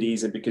has made it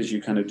easier because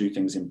you kind of do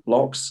things in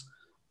blocks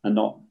and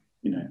not,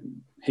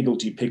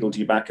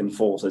 higgledy-piggledy back and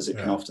forth as it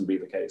can often be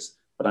the case.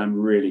 But I'm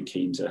really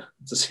keen to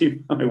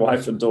see my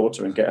wife and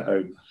daughter and get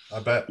home.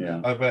 I bet.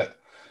 Yeah. I bet.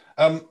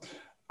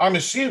 I'm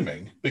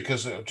assuming,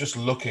 because just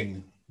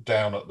looking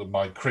down at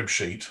my crib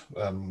sheet,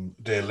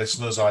 dear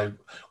listeners, I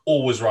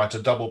always write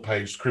a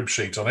double-paged crib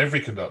sheet on every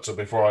conductor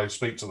before I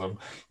speak to them.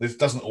 This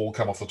doesn't all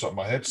come off the top of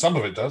my head. Some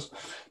of it does.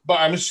 But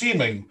I'm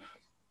assuming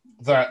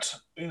that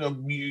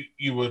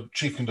you were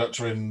chief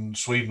conductor in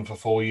Sweden for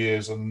 4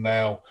 years, and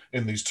now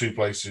in these two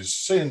places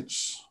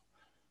since.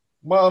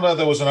 Well, no,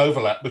 there was an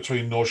overlap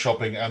between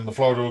Norrköping and the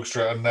Florida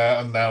Orchestra, and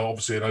now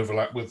obviously an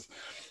overlap with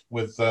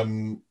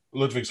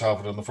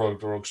Ludwigshafen and the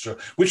Florida Orchestra,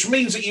 which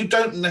means that you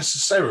don't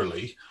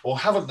necessarily, or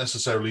haven't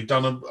necessarily,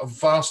 done a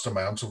vast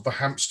amount of the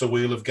hamster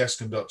wheel of guest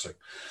conducting.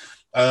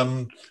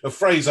 A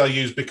phrase I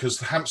use because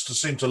the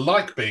hamsters seem to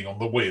like being on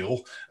the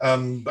wheel,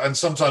 and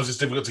sometimes it's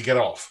difficult to get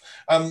off.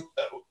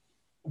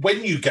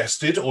 when you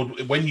guested, or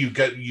when you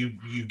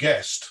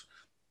guessed,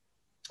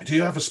 do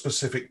you have a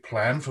specific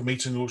plan for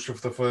meeting the orchestra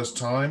for the first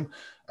time?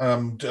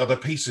 Are there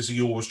pieces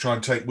you always try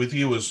and take with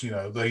you, as you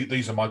know,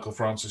 these are Michael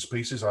Francis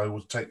pieces I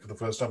always take for the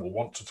first time or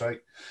want to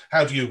take?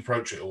 How do you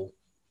approach it all?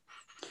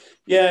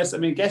 Yes, I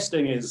mean,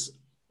 guesting is,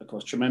 of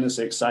course,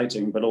 tremendously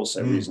exciting, but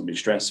also reasonably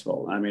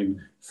stressful. I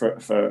mean,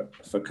 for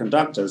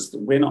conductors,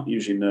 we're not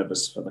usually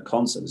nervous for the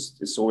concerts.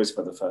 It's always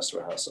for the first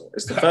rehearsal.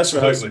 It's the first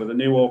rehearsal with a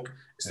new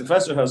the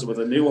first rehearsal with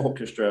a new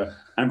orchestra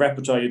and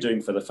repertoire you're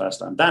doing for the first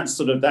time. That's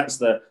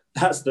the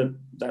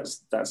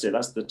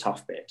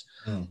tough bit.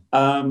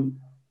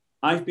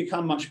 I've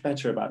become much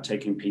better about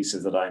taking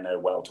pieces that I know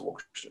well to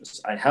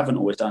orchestras. I haven't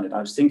always done it. I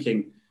was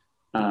thinking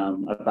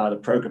about a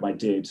program I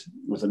did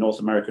with a North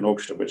American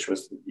orchestra, which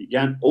was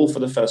all for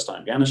the first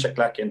time: Janusz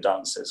Aklakian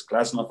dances,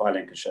 Glasnost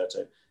violin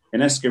concerto,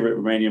 Ionescu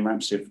Romanian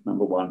Rhapsody No.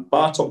 1,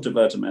 Bartok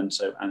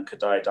Divertimento, and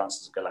Kodály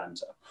dances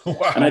Galanta.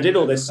 Wow. And I did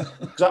all this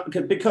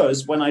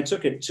because when I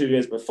took it 2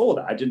 years before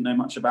that, I didn't know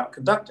much about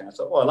conducting. I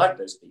thought, I like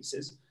those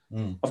pieces.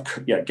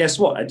 Guess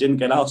what? I didn't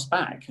get asked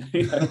back.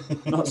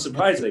 Not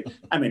surprisingly.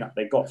 I mean,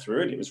 they got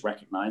through it. It was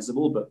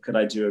recognizable, but could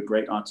I do a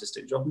great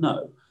artistic job?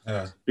 No,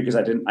 because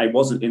I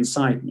wasn't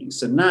inside me.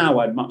 So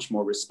now I'm much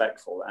more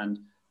respectful. And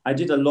I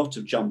did a lot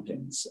of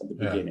jump-ins at the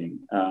beginning.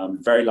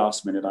 Very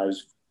last minute,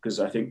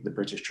 because I think the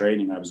British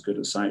training, I was good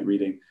at sight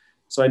reading.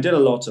 So I did a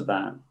lot of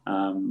that.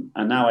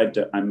 And now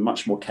I'm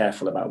much more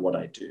careful about what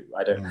I do.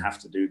 I don't have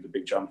to do the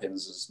big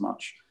jump-ins as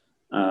much.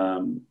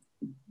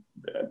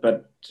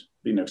 But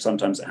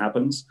sometimes it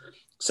happens.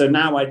 So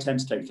now I tend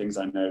to take things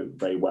I know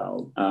very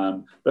well.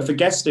 But for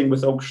guesting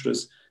with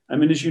orchestras, I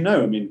mean, as you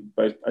know,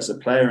 both as a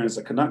player and as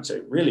a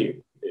conductor,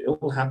 really, it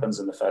all happens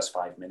in the first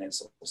 5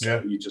 minutes or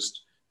so. Yeah.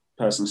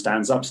 Person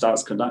stands up,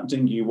 starts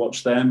conducting, you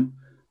watch them,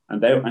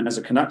 and as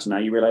a conductor now,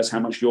 you realize how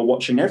much you're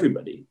watching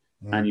everybody,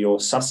 and you're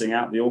sussing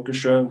out the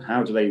orchestra.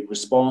 How do they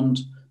respond?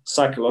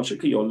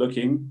 Psychologically, you're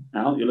looking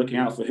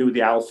out for who are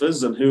the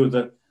alphas and who are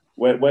the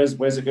where's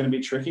it going to be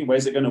tricky?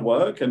 Where's it going to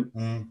work? And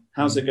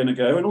how's it going to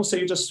go? And also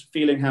you're just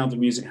feeling how the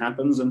music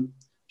happens and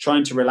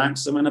trying to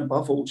relax them. And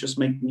above all, just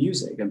make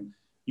music. And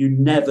you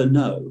never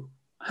know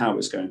how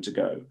it's going to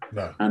go.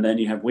 No. And then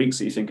you have weeks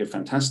that you think are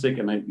fantastic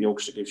and the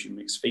orchestra gives you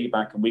mixed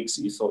feedback, and weeks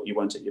that you thought you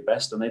weren't at your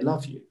best and they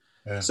love you.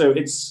 Yeah. So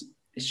it's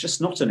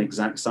just not an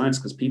exact science,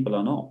 because people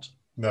are not.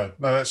 No,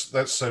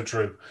 that's so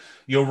true.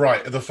 You're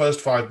right. The first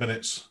 5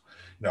 minutes,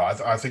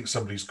 I think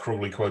somebody's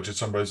cruelly quoted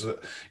somebody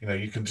that,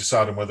 you can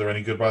decide on whether they're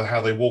any good by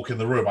how they walk in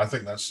the room. I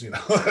think that's,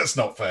 that's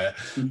not fair.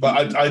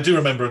 But I do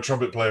remember a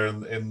trumpet player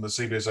in the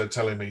CBSO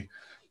telling me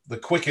the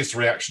quickest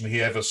reaction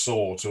he ever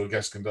saw to a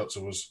guest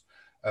conductor was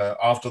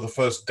after the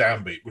first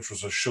downbeat, which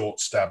was a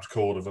short stabbed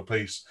chord of a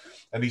piece.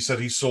 And he said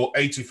he saw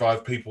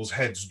 85 people's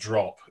heads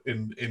drop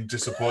in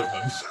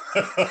disappointment.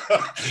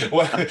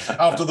 Well,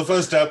 after the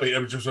first downbeat,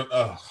 everybody just went,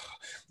 oh.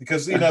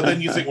 Because,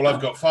 then you think, well,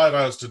 I've got 5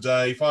 hours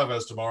today, 5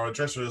 hours tomorrow,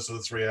 dress rehearsal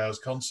of 3 hours,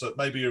 concert,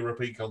 maybe a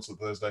repeat concert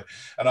Thursday.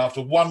 And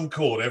after one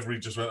chord, everybody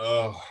just went,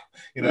 oh,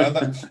 and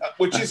that,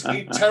 which is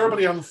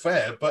terribly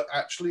unfair, but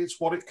actually it's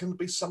what it can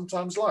be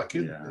sometimes like.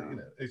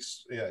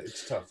 It's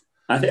tough.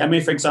 I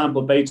mean, for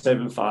example,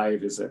 Beethoven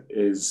 5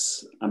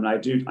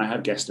 I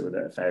have guessed with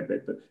it a fair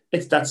bit, but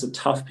that's a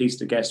tough piece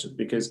to guess with,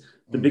 because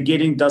the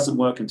beginning doesn't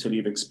work until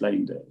you've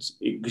explained it.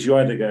 Because you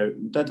either go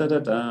da da da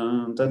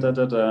da da da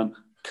da da,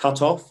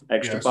 cut off,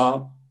 extra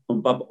bar,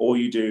 or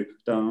you do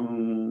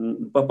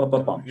dum, ba, ba, ba,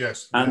 bum.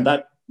 Yes. And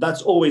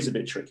that's always a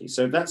bit tricky.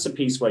 So that's a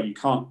piece where you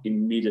can't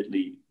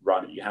immediately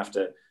run it. You have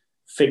to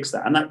fix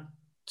that. And that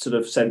sort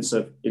of sense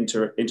of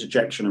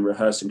interjection and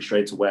rehearsing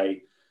straight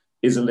away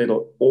is a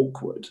little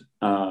awkward.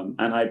 And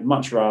I'd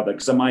much rather,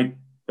 because my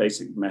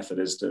basic method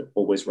is to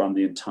always run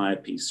the entire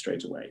piece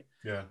straight away.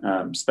 Yeah.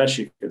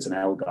 Especially if it's an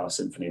Elgar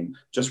symphony, and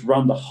just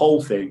run the whole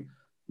thing,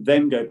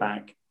 then go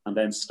back and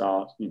then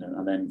start,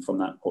 and then from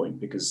that point,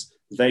 because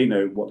they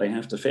know what they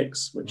have to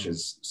fix, which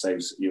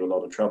saves you a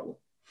lot of trouble.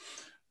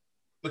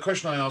 The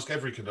question I ask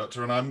every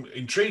conductor, and I'm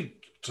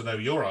intrigued to know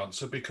your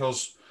answer,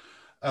 because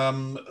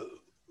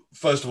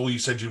first of all, you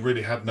said you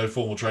really had no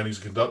formal training as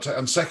a conductor.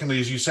 And secondly,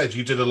 as you said,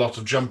 you did a lot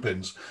of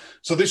jump-ins.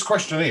 So this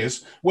question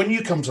is, when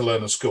you come to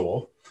learn a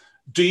score,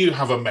 do you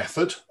have a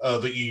method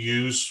that you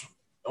use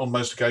on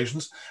most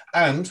occasions?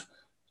 And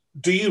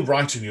do you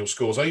write in your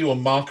scores? Are you a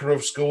marker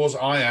of scores?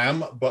 I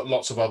am, but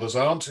lots of others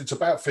aren't. It's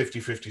about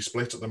 50-50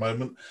 split at the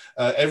moment.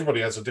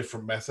 Everybody has a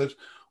different method.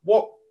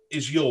 What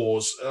is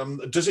yours?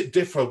 Does it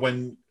differ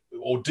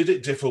did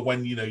it differ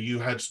when, you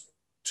had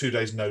 2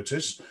 days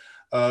notice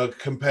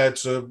compared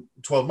to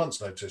 12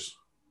 months notice?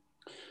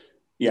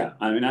 Yeah,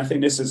 I mean, I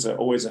think this is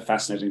always a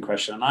fascinating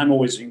question. And I'm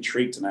always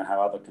intrigued to know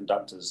how other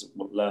conductors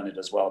learn it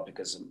as well,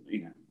 because,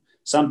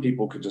 some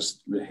people could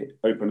just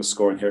open a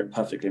score and hear it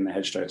perfectly in their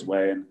head straight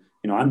away. And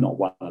I'm not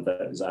one of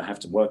those. I have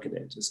to work at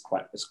it. It's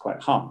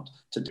quite hard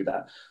to do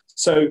that.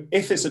 So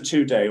if it's a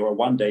 2-day or a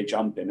 1-day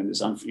jump in and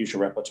it's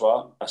unusual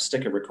repertoire, I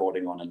stick a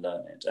recording on and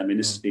learn it. I mean,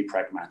 this is be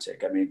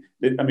pragmatic. I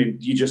mean,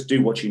 you just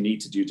do what you need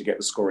to do to get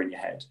the score in your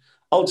head.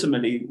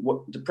 Ultimately,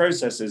 what the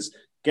process is,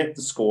 get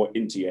the score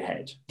into your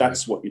head.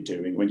 That's what you're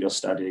doing when you're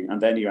studying. And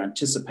then you're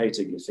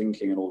anticipating, you're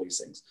thinking, and all these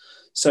things.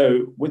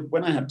 So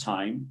when I have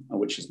time,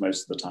 which is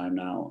most of the time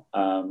now,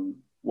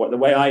 the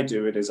way I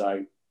do it is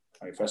I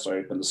first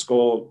open the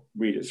score,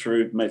 read it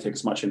through, take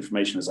as much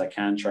information as I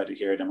can, try to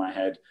hear it in my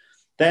head.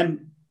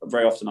 Then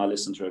very often I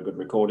listen to a good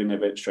recording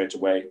of it straight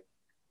away,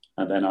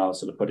 and then I'll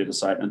sort of put it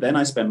aside. And then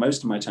I spend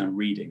most of my time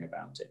reading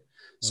about it.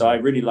 So I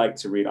really like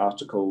to read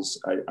articles.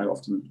 I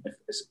often,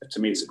 to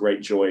me, it's a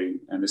great joy,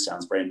 and this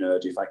sounds very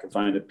nerdy, if I can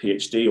find a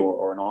PhD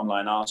or an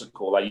online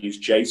article. I use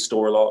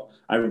JSTOR a lot.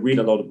 I read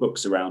a lot of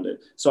books around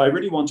it. So I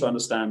really want to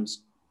understand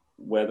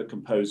where the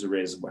composer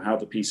is, how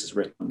the piece is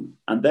written.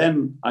 And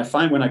then I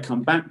find when I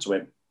come back to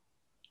it,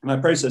 my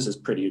process is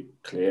pretty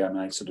clear. I mean,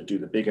 I sort of do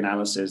the big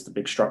analysis, the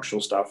big structural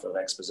stuff of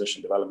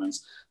exposition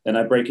developments. Then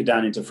I break it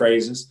down into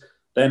phrases.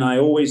 Then I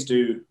always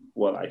do,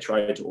 well, I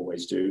try to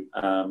always do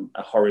a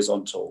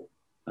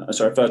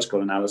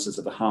vertical analysis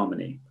of the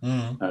harmony.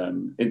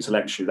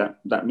 Intellectually,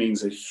 that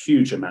means a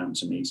huge amount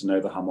to me to know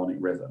the harmonic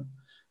rhythm.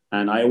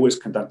 And I always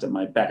conduct at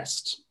my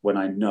best when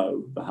I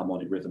know the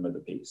harmonic rhythm of the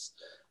piece.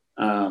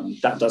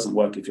 That doesn't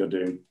work if you're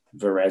doing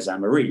Varese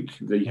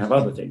Amérique. You have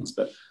other things,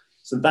 but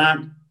so that,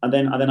 and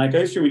then I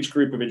go through each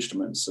group of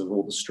instruments of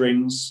all the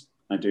strings.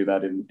 I do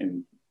that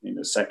in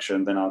a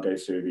section. Then I'll go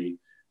through the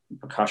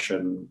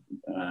percussion,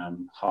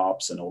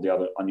 harps, and all the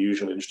other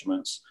unusual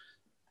instruments.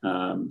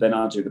 Then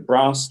I'll do the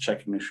brass,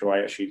 checking sure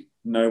I actually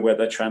know where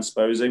they're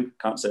transposing.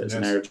 Can't say it's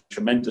an area of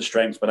tremendous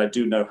strength, but I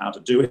do know how to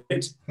do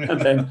it.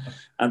 and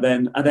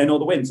then all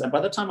the winds. And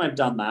by the time I've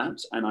done that,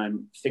 and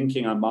I'm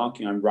thinking, I'm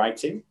marking, I'm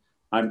writing,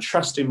 I'm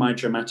trusting my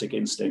dramatic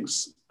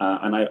instincts,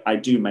 and I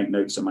do make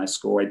notes on my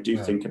score. I do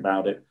think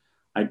about it.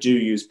 I do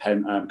use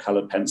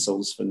colored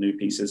pencils for new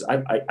pieces.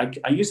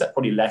 I use that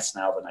probably less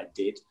now than I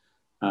did.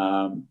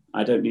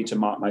 I don't need to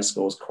mark my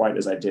scores quite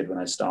as I did when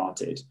I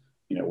started,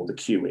 or the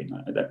cueing.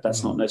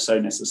 That's not so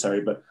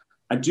necessary, but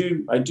I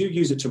do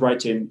use it to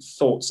write in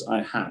thoughts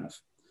I have,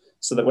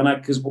 so that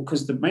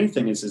because the main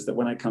thing is that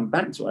when I come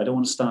back to it, I don't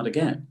want to start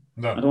again.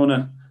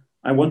 No.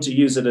 I want to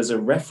use it as a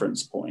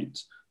reference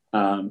point.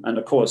 And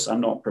of course,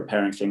 I'm not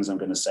preparing things I'm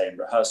going to say in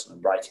rehearsal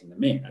and writing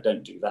them in. I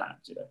don't do that.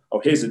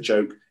 Oh, here's a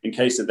joke in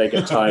case that they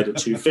get tired at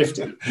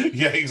 250.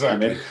 Yeah,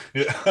 exactly.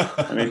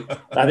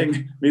 I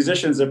think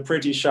musicians are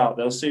pretty sharp.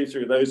 They'll see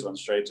through those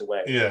ones straight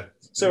away. Yeah.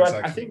 So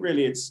exactly. I think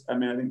really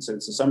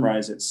to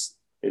summarize,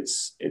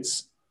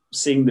 it's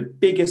seeing the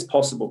biggest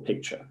possible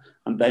picture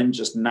and then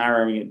just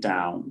narrowing it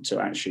down to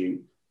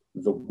actually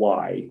the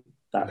why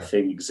that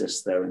thing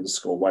exists there in the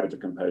score. Why did the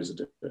composer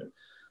do it?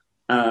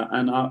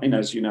 And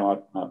as you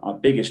know, our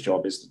biggest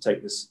job is to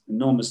take this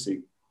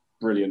enormously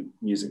brilliant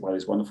music by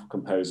these wonderful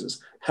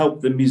composers, help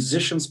the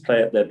musicians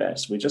play at their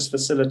best. We just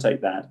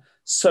facilitate that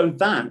so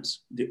that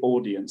the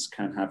audience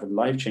can have a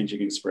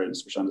life-changing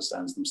experience which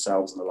understands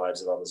themselves and the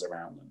lives of others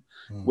around them.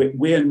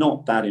 We're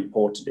not that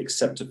important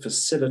except to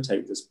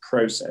facilitate this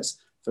process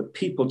for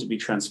people to be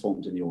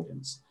transformed in the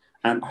audience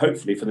and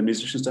hopefully for the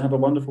musicians to have a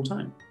wonderful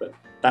time. But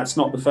that's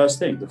not the first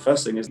thing. The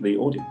first thing is the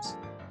audience.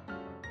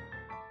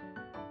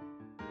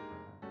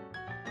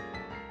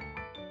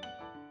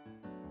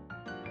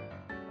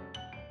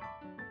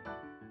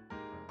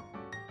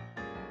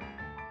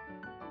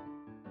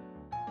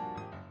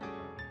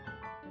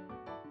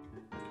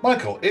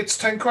 Michael, it's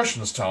 10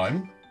 questions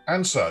time.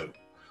 And so,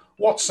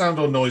 what sound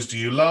or noise do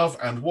you love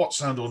and what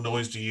sound or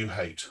noise do you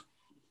hate?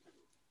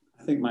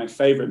 I think my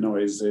favorite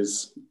noise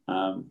is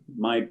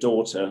my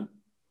daughter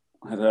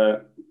had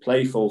a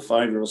playful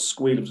 5-year-old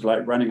squeal of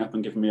delight running up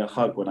and giving me a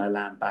hug when I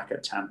land back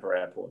at Tampa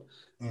Airport.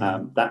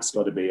 That's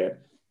got to be it.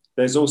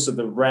 There's also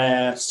the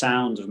rare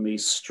sound of me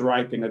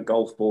striping a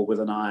golf ball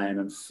with an iron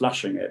and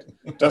flushing it.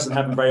 It doesn't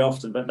happen very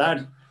often, but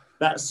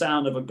that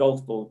sound of a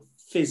golf ball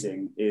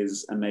fizzing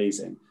is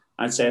amazing.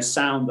 I'd say a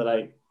sound that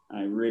I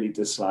really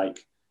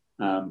dislike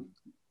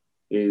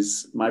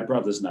is, my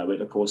brothers know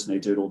it, of course, and they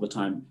do it all the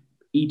time,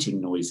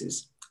 eating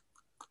noises.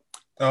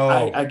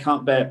 Oh. I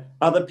can't bear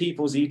other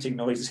people's eating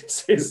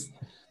noises.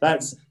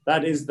 That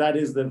is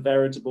the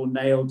veritable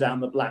nail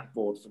down the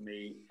blackboard for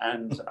me.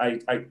 And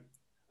I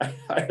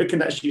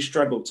can actually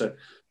struggle to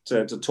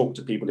talk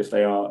to people if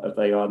they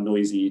are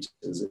noisy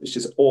eaters. It's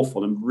just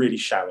awful and really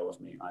shallow of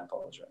me. I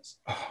apologize.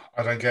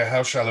 I don't care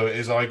how shallow it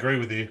is. I agree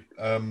with you.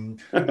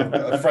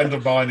 A friend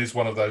of mine is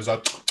one of those.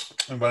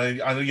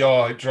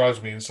 It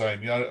drives me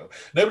insane.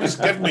 Nobody's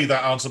given me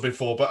that answer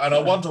before, and I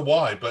wonder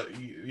why. But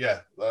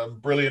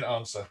brilliant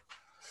answer.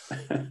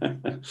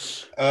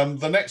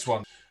 The next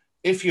one: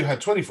 if you had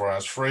 24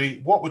 hours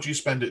free, what would you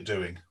spend it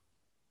doing?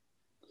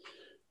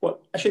 Well,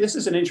 actually, this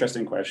is an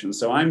interesting question.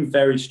 So I'm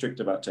very strict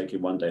about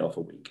taking one day off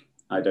a week.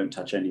 I don't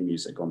touch any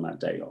music on that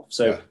day off.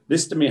 So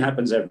this to me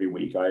happens every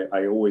week.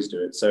 I always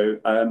do it. So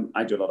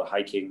I do a lot of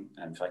hiking,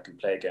 and if I can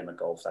play a game of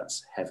golf,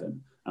 that's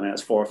heaven. I mean,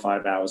 that's 4 or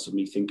 5 hours of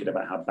me thinking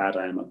about how bad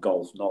I am at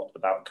golf, not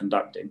about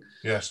conducting.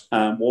 Yes.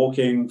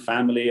 Walking,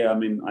 family. I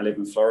mean, I live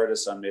in Florida,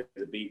 so I'm near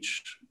the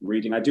beach.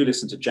 Reading. I do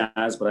listen to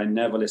jazz, but I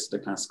never listen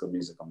to classical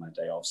music on my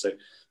day off. So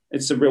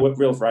it's a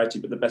real variety,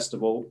 but the best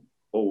of all,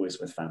 always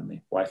with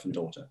family, wife and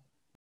daughter.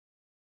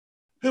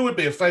 Who would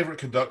be a favourite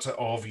conductor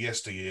of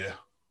yesteryear?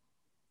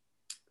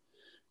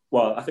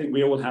 Well, I think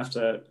we all have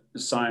to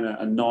sign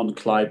a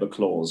non-Kleiber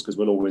clause because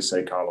we'll always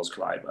say Carlos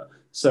Kleiber.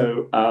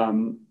 So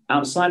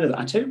outside of that,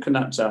 I tell you,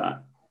 conductor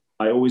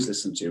I always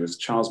listen to is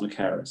Charles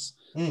Mackerras.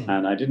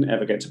 And I didn't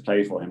ever get to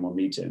play for him or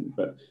meet him,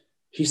 but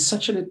he's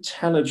such an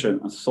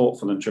intelligent and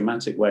thoughtful and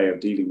dramatic way of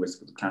dealing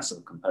with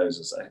classical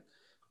composers.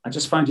 I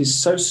just find he's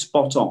so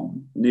spot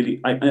on,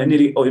 nearly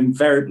or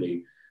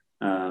invariably.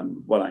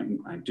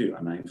 I do,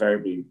 and I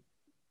invariably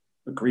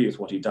agree with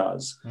what he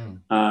does.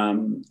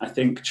 I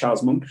think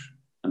Charles Munch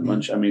and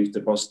Munch, I mean,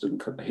 the Boston,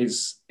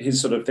 his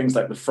sort of things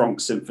like the Franck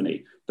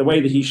Symphony, the way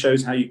that he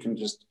shows how you can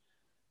just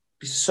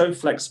be so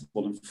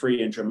flexible and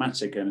free and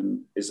dramatic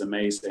and is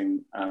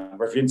amazing.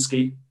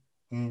 Ravinsky,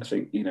 I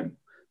think,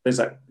 there's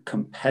that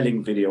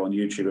compelling video on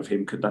YouTube of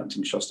him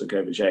conducting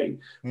Shostakovich 8,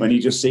 when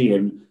you just see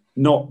him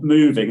not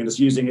moving and just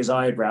using his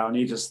eyebrow, and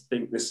you just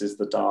think this is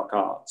the dark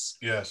arts.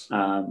 Yes.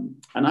 And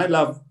I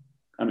love,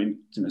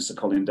 Sir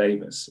Colin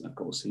Davis, of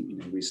course, he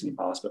recently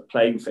passed, but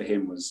playing for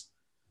him was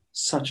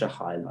such a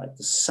highlight.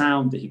 The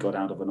sound that he got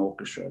out of an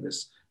orchestra,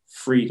 this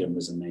freedom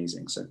was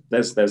amazing. So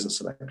there's a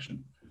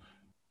selection.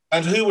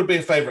 And who would be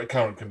a favourite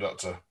current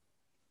conductor?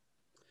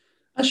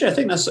 Actually, I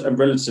think that's a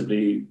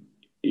relatively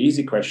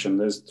easy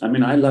question.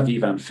 I love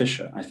Ivan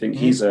Fischer. I think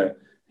he's a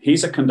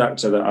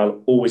conductor that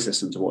I'll always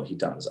listen to what he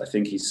does. I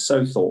think he's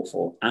so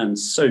thoughtful and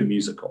so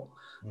musical.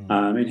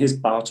 His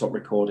Bartok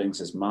recordings,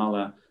 his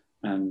Mahler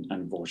and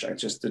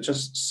Dvorak, they're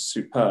just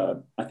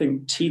superb. I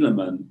think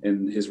Telemann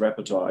in his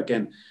repertoire,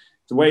 again,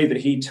 the way that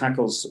he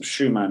tackles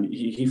Schumann,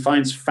 he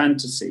finds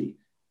fantasy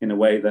in a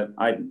way that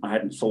I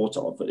hadn't thought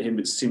of, but him,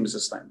 it seems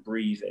just like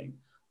breathing.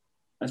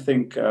 I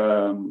think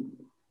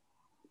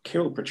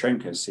Kirill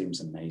Petrenko seems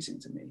amazing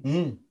to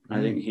me.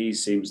 I think he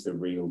seems the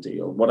real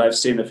deal. What I've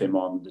seen of him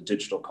on the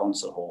Digital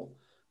Concert Hall,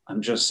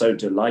 I'm just so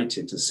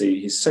delighted to see.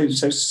 He's so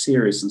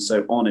serious and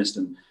so honest,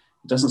 and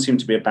it doesn't seem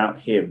to be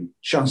about him,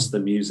 just the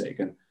music.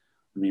 And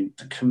the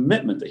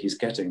commitment that he's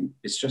getting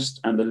is just,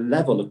 and the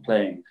level of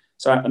playing.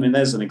 So,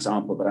 there's an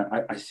example, but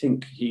I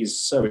think he's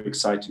so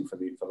exciting for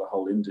the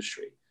whole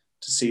industry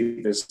to see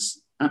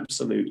this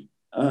absolute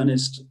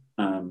earnest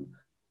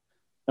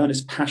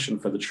passion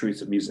for the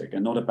truth of music,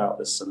 and not about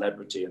the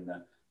celebrity and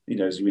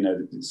the, as we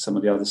know, some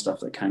of the other stuff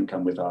that can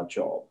come with our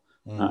job.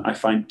 I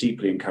find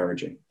deeply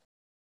encouraging.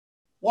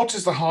 What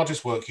is the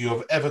hardest work you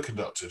have ever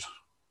conducted?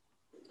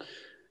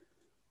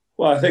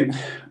 Well, I think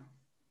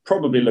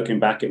probably looking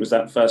back, it was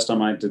that first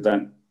time I did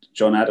that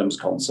John Adams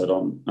concert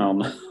on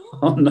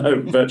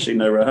virtually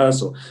no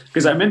rehearsal,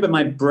 because I remember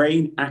my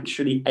brain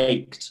actually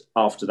ached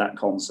after that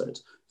concert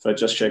for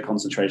just sheer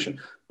concentration.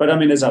 But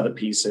there's other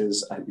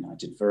pieces. I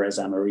did Varese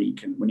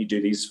Amérique, and when you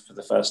do these for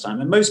the first time,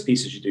 and most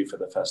pieces you do for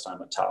the first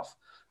time are tough.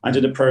 I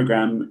did a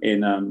program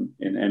in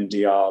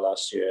MDR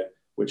last year,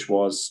 which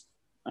was,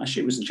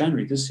 actually it was in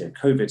January this year.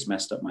 COVID's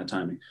messed up my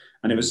timing.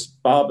 And it was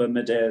Barbara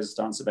Medea's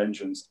Dance of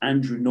Vengeance,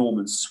 Andrew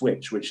Norman's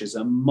Switch, which is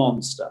a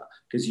monster,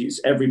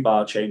 because every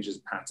bar changes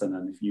pattern,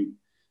 and if you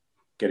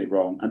get it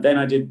wrong. And then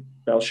I did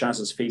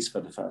Belshazzar's Feast for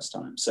the first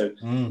time. So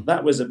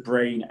that was a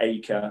brain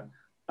acre.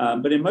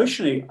 But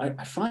emotionally,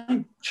 I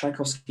find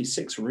Tchaikovsky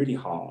 6 really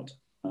hard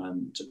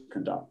to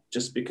conduct,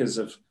 just because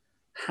of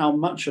how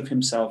much of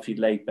himself he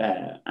laid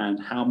bare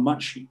and how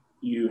much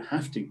you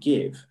have to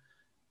give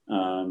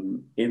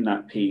in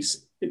that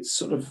piece.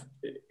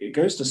 It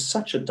goes to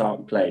such a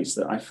dark place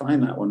that I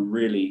find that one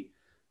really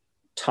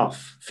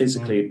tough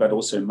physically, but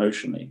also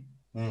emotionally.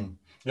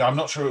 Yeah, I'm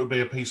not sure it would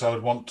be a piece I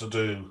would want to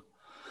do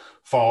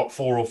 4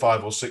 or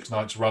 5 or 6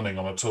 nights running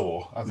on a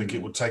tour. I think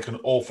it would take an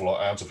awful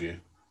lot out of you.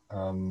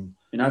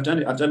 I've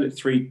done it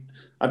 3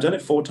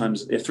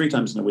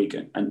 times in a week,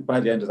 and by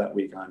the end of that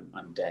week,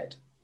 I'm dead.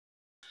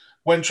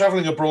 When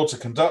travelling abroad to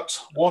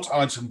conduct, what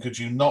item could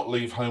you not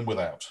leave home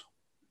without?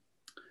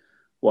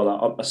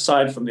 Well,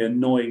 aside from the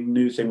annoying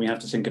new thing we have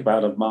to think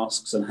about of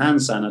masks and hand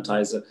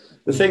sanitizer,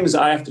 the things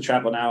I have to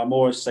travel now are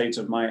more a state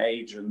of my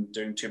age and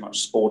doing too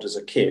much sport as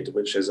a kid,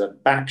 which is a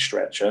back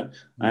stretcher.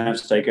 I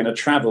have to take in a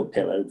travel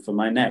pillow for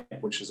my neck,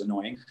 which is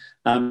annoying.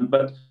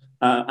 But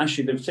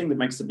actually, the thing that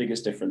makes the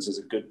biggest difference is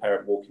a good pair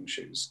of walking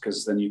shoes,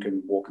 because then you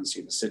can walk and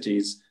see the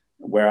cities.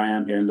 Where I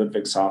am here in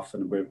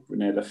Ludwigshafen, we're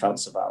near the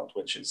Pfälzerwald,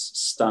 which is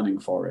stunning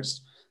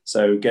forest.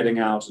 So getting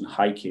out and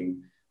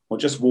hiking or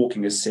just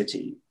walking a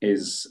city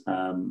is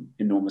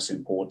enormously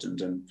important.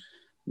 And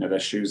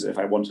there's shoes that if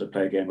I wanted to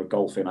play a game of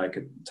golf in, I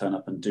could turn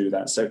up and do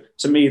that. So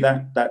to me,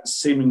 that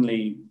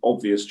seemingly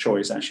obvious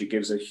choice actually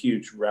gives a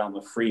huge realm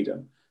of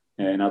freedom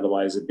in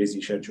otherwise a busy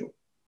schedule.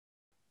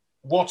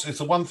 What is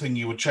the one thing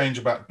you would change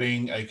about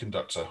being a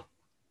conductor?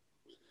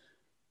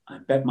 I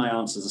bet my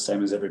answer is the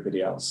same as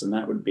everybody else, and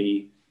that would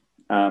be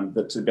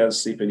that to be able to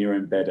sleep in your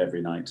own bed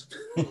every night,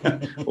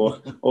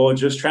 or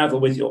just travel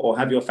with you, or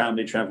have your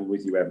family travel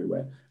with you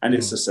everywhere. And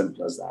it's as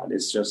simple as that.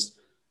 It's just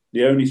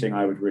the only thing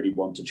I would really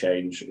want to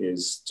change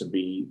is to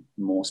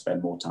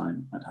spend more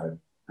time at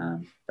home.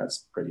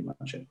 That's pretty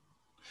much it.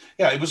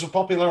 Yeah, it was a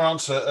popular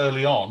answer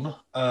early on,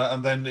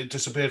 and then it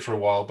disappeared for a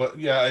while. But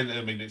yeah,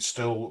 it's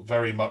still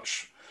very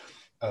much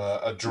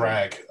a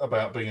drag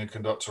about being a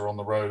conductor on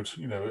the road.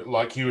 You know,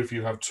 like you, if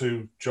you have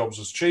two jobs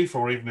as chief,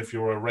 or even if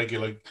you're a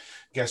regular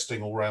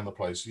guesting all around the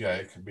place, yeah,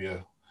 it can be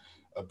a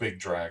big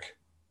drag.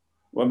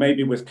 Well,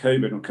 maybe with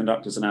COVID,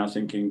 conductors are now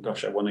thinking,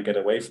 gosh, I want to get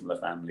away from the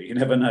family. You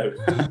never know.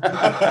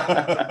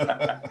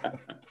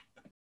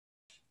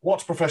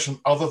 What profession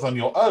other than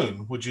your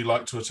own would you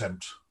like to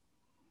attempt?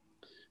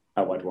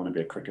 Oh, I'd want to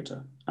be a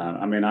cricketer.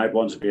 I'd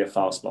want to be a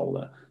fast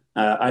bowler.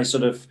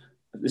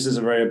 This is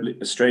a very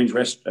strange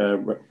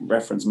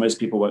reference. Most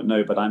people won't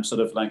know, but I'm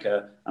sort of like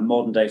a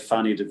modern day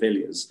Fanny de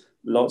Villiers.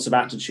 Lots of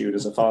attitude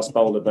as a fast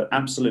bowler, but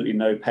absolutely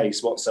no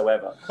pace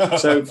whatsoever.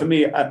 So for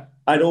me,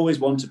 I'd always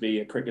want to be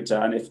a cricketer.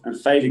 And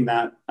failing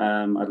that,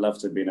 I'd love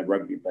to be a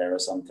rugby player or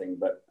something.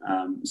 But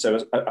so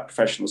as a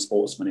professional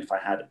sportsman, if I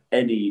had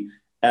any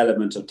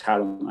element of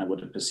talent, I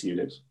would have pursued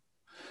it.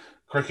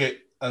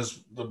 Cricket,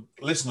 as the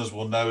listeners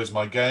will know, is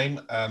my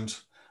game, and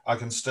I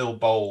can still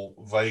bowl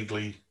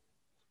vaguely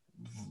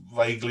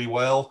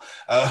well,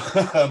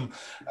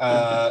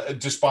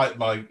 despite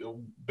my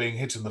being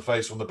hit in the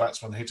face when the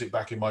batsman hit it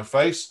back in my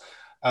face.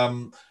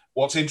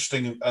 What's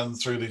interesting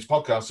through these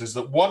podcasts is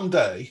that one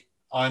day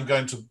I'm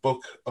going to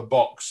book a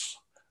box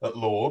at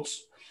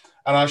Lord's,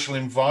 and I shall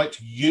invite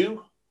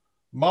you,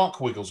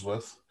 Mark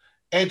Wigglesworth,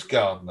 Ed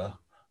Gardner,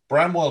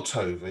 Bramwell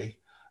Tovey.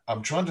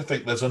 I'm trying to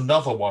think, there's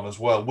another one as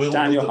well.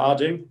 Daniel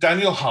Harding.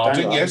 Daniel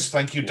Harding, yes,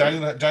 thank you,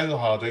 yeah. Daniel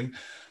Harding.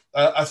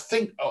 I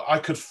think I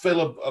could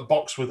fill a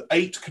box with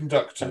 8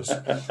 conductors.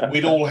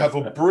 We'd all have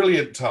a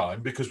brilliant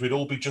time because we'd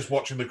all be just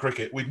watching the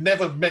cricket. We'd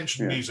never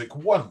mention music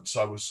once,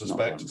 I would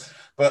suspect.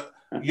 But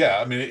yeah,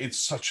 I mean, it's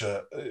such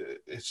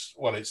it's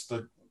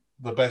the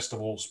best of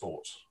all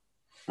sports.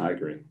 I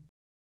agree.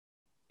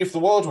 If the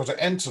world were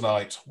to end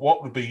tonight,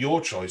 what would be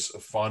your choice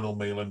of final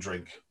meal and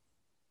drink?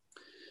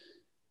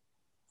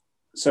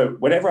 So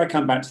whenever I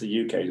come back to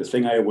the UK, the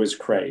thing I always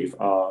crave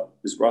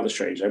is rather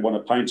strange. I want a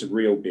pint of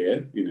real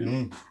beer,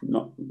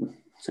 not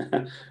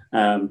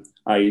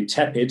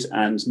tepid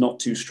and not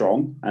too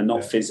strong and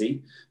not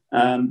fizzy.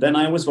 Then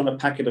I always want a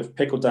packet of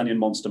pickled onion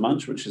Monster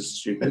Munch, which is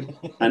stupid,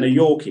 and a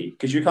Yorkie,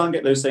 because you can't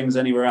get those things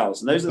anywhere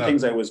else. And those are the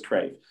things I always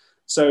crave.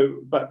 So,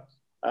 but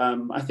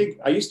I think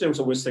I used to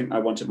always think I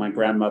wanted my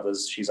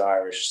grandmother's, she's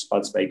Irish,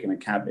 spuds, bacon and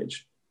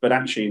cabbage. But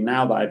actually,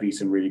 now that I've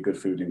eaten really good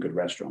food in good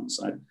restaurants,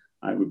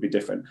 I would be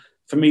different.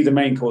 For me, the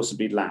main course would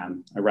be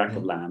lamb, a rack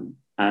of lamb,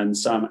 and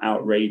some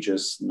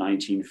outrageous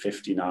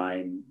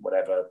 1959,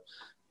 whatever,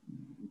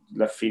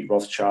 Lafitte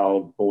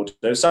Rothschild,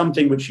 Bordeaux,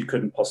 something which you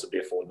couldn't possibly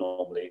afford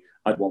normally.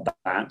 I'd want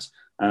that.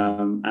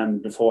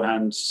 And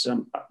beforehand,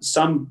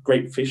 some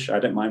great fish, I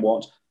don't mind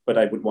what, but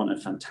I would want a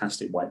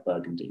fantastic white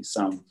Burgundy,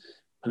 some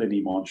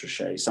Pliny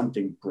Montrachet,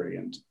 something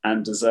brilliant.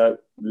 And dessert,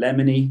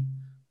 lemony,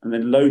 and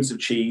then loads of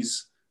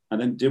cheese. And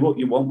then do what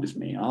you want with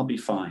me. I'll be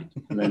fine.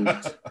 And then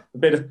a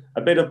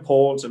bit of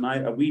port and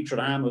a wee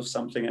dram of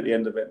something at the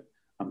end of it.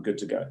 I'm good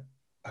to go.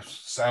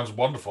 Sounds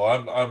wonderful.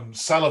 I'm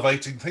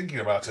salivating thinking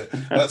about it.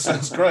 That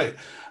sounds great.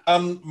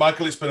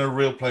 Michael, it's been a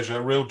real pleasure,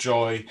 a real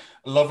joy.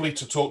 Lovely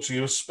to talk to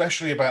you,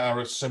 especially about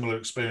our similar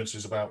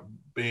experiences about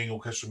being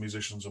orchestral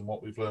musicians and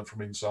what we've learned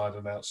from inside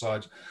and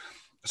outside.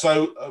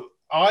 So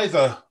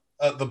either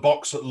at the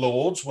box at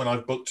Lord's when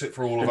I've booked it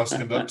for all of us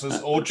conductors,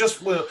 or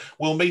just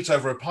we'll meet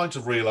over a pint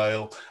of real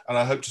ale, and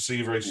I hope to see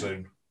you very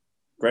soon.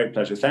 Great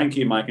pleasure. Thank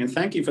you, Mike, and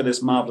thank you for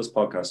this marvellous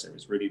podcast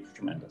series. Really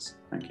tremendous.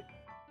 Thank you.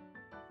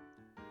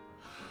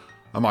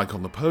 A Mic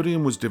on the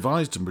Podium was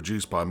devised and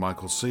produced by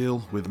Michael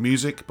Seal, with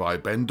music by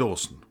Ben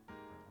Dawson.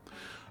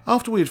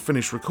 After we had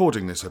finished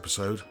recording this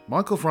episode,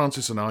 Michael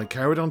Francis and I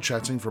carried on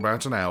chatting for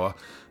about an hour,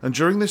 and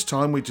during this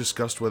time we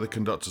discussed whether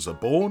conductors are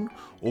born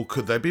or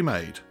could they be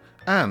made,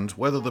 and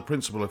whether the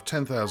principle of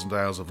 10,000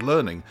 hours of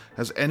learning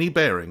has any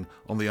bearing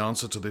on the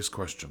answer to this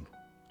question.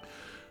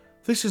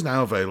 This is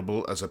now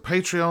available as a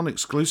Patreon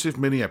exclusive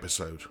mini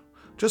episode.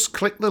 Just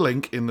click the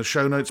link in the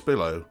show notes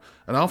below,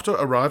 and after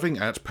arriving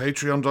at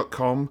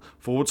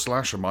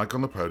patreon.com/A Mic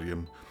on the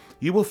Podium,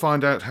 you will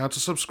find out how to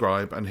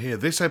subscribe and hear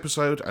this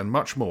episode and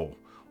much more,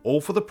 all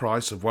for the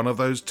price of one of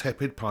those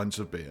tepid pints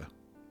of beer.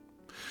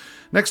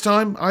 Next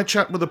time, I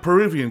chat with a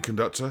Peruvian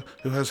conductor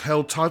who has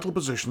held title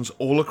positions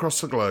all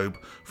across the globe,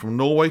 from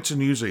Norway to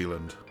New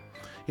Zealand.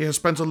 He has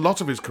spent a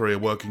lot of his career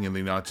working in the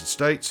United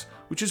States,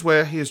 which is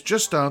where he has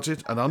just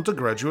started an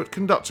undergraduate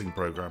conducting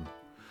program.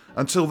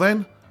 Until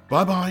then,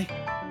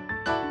 bye-bye.